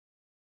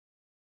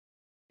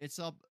 it's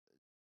a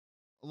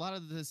lot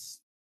of this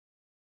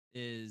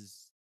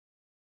is,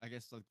 I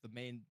guess, like the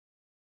main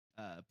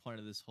point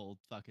of this whole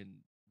fucking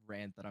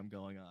rant that I'm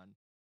going on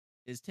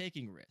is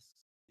taking risks.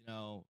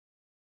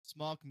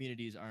 Small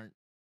communities aren't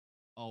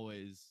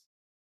always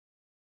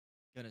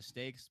gonna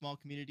stay small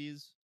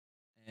communities,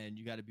 and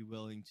you got to be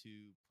willing to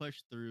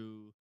push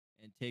through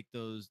and take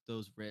those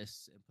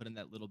risks and put in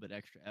that little bit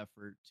extra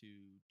effort to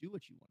do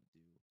what you want to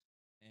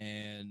do.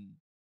 And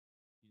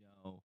you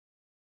know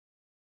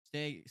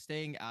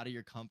staying out of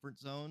your comfort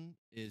zone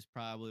is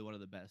probably one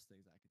of the best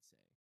things I could say.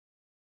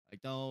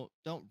 Like,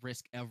 don't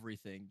risk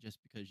everything just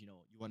because you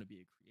want to be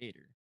a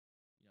creator.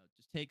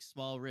 Just take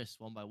small risks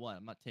one by one.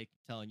 I'm not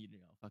telling you to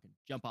fucking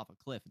jump off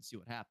a cliff and see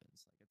what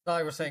happens. Like, It's not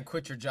like we're saying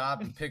quit your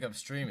job and pick up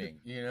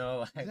streaming.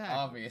 Like exactly.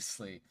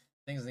 obviously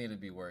things need to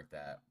be worked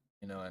at.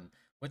 And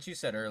what you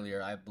said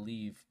earlier, I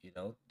believe,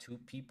 two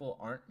people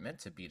aren't meant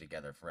to be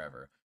together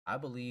forever. I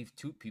believe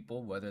two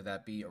people, whether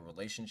that be a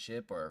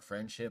relationship or a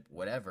friendship,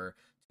 whatever,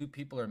 two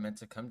people are meant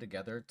to come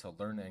together to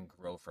learn and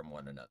grow from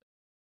one another.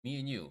 Me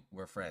and you,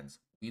 we're friends.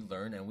 We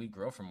learn and we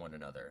grow from one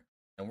another.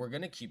 And we're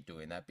going to keep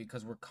doing that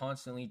because we're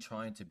constantly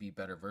trying to be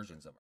better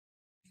versions of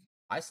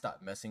I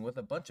stopped messing with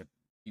a bunch of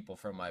people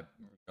from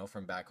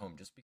from back home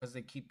just because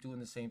they keep doing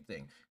the same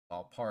thing.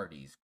 All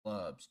parties,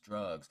 clubs,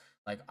 drugs.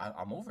 Like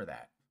I'm over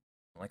that.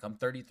 Like I'm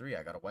 33.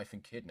 I got a wife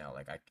and kid now.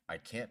 Like I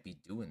can't be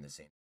doing the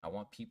same. I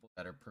want people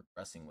that are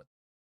progressing with,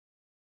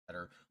 that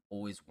are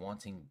always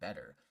wanting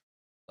better.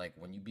 Like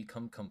when you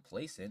become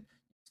complacent,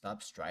 you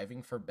stop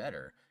striving for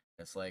better.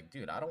 It's like,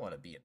 dude, I don't want to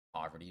be in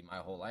poverty my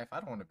whole life.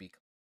 I don't want to be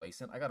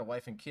complacent. I got a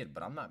wife and kid,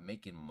 but I'm not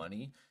making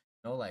money.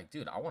 Like,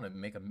 dude, I want to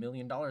make $1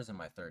 million in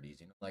my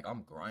 30s. Like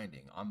I'm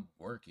grinding, I'm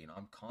working,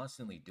 I'm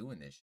constantly doing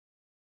this.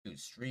 Dude,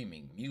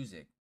 streaming,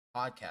 music,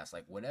 podcast,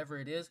 like whatever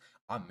it is,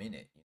 I'm in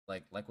it.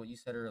 Like what you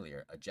said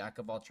earlier, a jack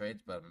of all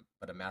trades, but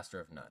a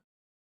master of none.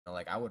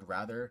 Like I would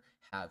rather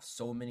have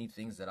so many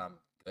things that I'm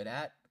good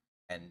at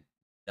and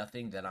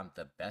nothing that I'm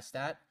the best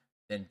at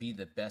than be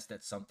the best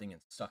at something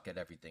and suck at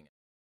everything.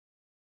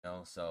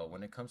 So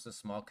when it comes to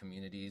small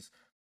communities,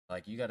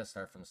 like you got to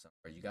start from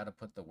somewhere. You got to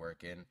put the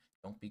work in.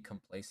 Don't be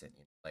complacent.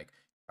 Like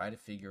try to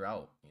figure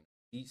out.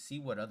 See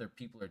what other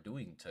people are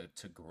doing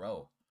to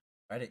grow.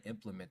 Try to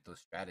implement those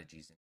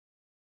strategies.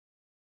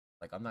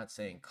 Like I'm not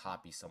saying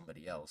copy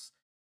somebody else,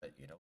 but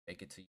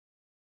make it to you.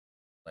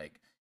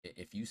 Like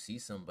if you see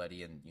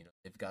somebody and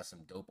they've got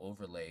some dope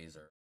overlays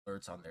or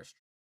alerts on their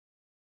stream,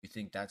 you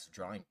think that's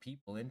drawing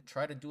people in,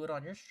 try to do it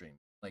on your stream.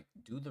 Like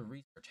do the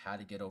research how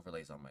to get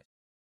overlays on my stream.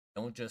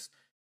 Don't just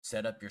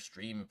set up your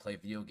stream and play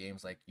video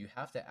games. Like you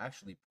have to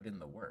actually put in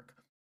the work.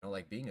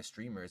 Like being a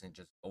streamer isn't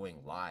just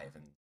going live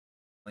and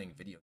playing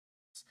video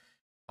games.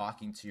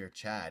 Talking to your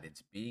chat,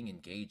 it's being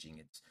engaging,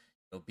 it's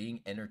being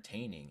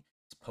entertaining,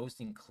 it's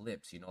posting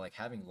clips, like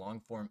having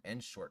long form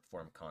and short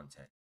form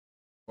content.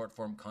 Short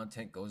form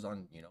content goes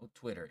on,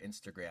 Twitter,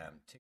 Instagram,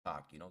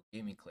 TikTok,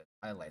 gaming clips,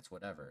 highlights,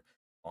 whatever.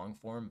 Long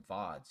form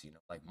VODs,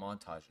 like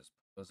montages,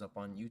 goes up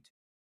on YouTube.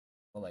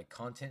 But like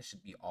content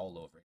should be all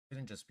over. It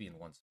shouldn't just be in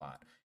one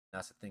spot.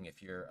 That's the thing.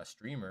 If you're a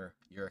streamer,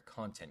 you're a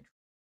content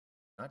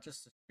creator, not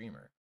just a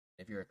streamer.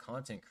 If you're a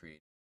content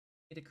creator,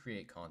 you need to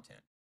create content.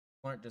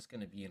 You aren't just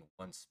going to be in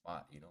one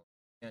spot. You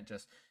can't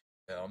just,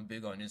 I'm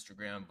big on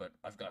Instagram, but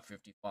I've got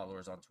 50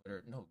 followers on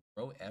Twitter. No,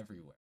 grow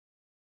everywhere.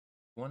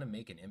 If you want to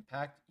make an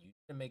impact, you need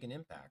to make an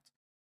impact.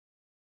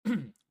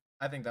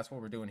 I think that's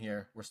what we're doing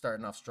here. We're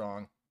starting off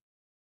strong.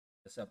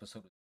 This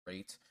episode was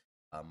great.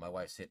 My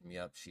wife's hitting me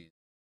up.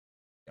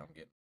 I'm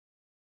getting.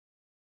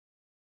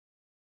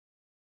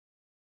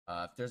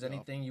 If there's Yeah.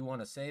 anything you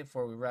want to say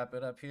before we wrap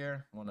it up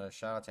here, I want to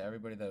shout out to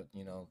everybody that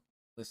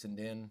listened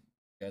in.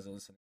 You guys are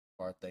listening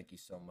far. Thank you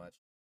so much.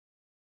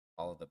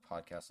 Follow the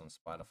podcast on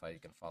Spotify. You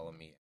can follow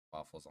me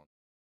Waffles on.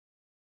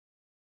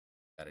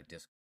 Got a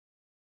Discord.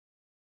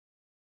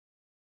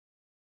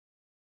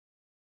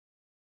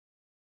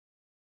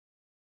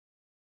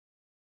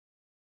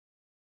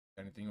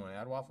 Anything you want to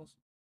add, Waffles?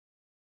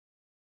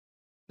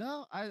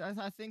 No,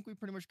 I think we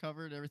pretty much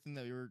covered everything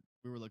that we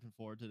were looking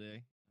for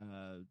today.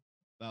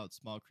 About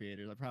small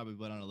creators. I probably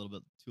went on a little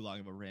bit too long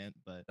of a rant,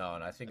 but No,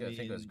 and I I think it was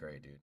mean,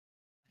 great,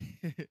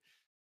 dude.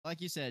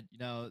 like you said,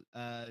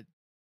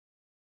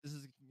 this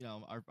is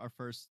our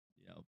first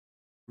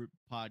group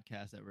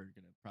podcast that we're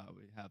gonna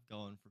probably have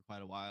going for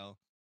quite a while.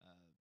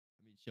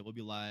 I mean, shit, we'll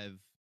be live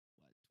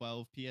what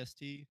 12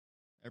 PST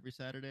every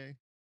Saturday.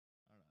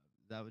 I don't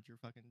know. Is that what your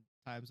fucking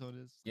time zone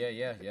is?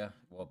 Yeah.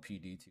 Well,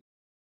 PDT.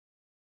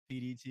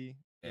 PDT.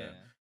 Yeah.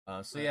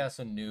 Yeah. So But yeah,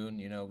 so noon,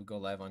 we go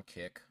live on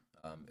Kick.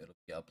 It'll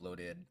be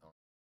uploaded on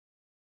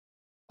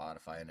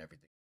Spotify and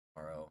everything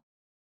tomorrow.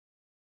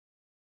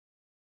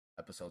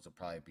 Episodes will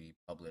probably be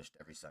published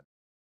every Sunday.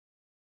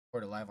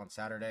 Record it live on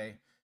Saturday.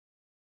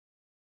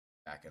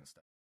 Back and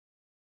stuff.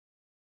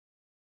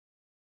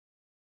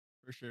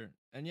 for sure.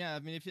 And yeah, I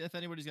mean, if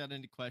anybody's got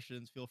any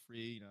questions, feel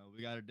free.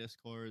 We got our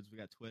Discords, we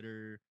got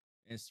Twitter,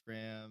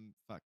 Instagram,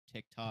 fuck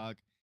TikTok.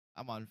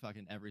 I'm on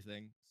fucking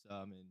everything. So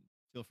I mean,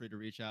 feel free to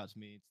reach out to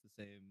me. It's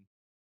the same,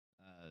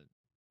 uh,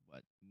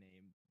 what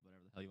name,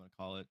 whatever the hell you want to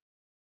call it,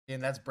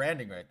 And that's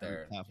branding right every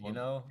there.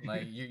 platform.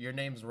 Like your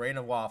name's Rain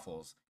of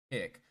Waffles.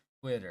 Kick,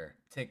 Twitter,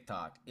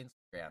 TikTok,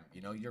 Instagram.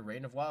 You're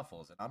Rain of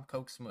Waffles, and I'm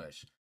Coke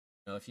Smush.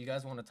 If you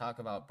guys want to talk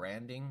about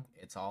branding,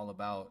 it's all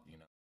about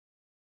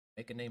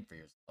make a name for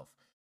yourself.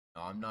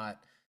 No, I'm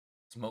not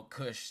Smoke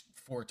Kush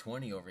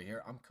 420 over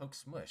here. I'm Coke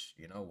Smush.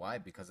 Why?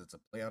 Because it's a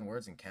play on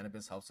words, and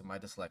cannabis helps with my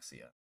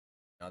dyslexia.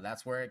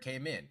 That's where it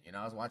came in.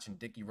 I was watching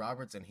Dickie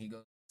Roberts, and he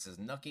goes, "Says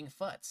knucking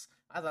futs."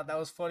 I thought that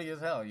was funny as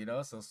hell.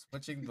 So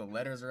switching the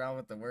letters around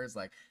with the words,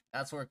 like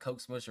that's where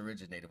Coke Smush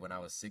originated when I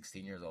was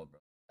 16 years old, bro.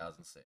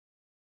 2006.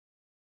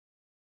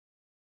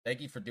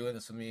 Thank you for doing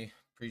this with me.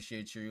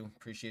 Appreciate you.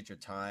 Appreciate your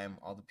time.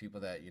 All the people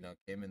that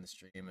came in the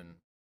stream, and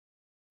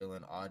Bill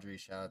and Audrey,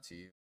 shout out to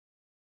you.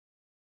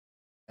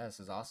 Yeah, this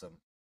is awesome.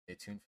 Stay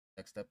tuned for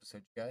the next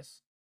episode, you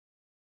guys.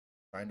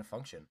 Trying to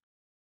function.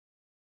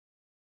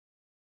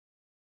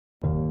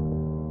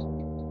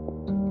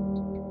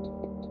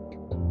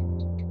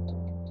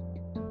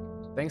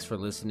 Thanks for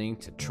listening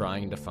to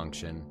Trying to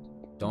Function.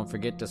 Don't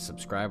forget to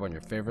subscribe on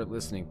your favorite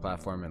listening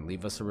platform and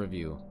leave us a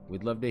review.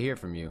 We'd love to hear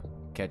from you.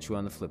 Catch you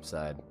on the flip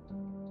side.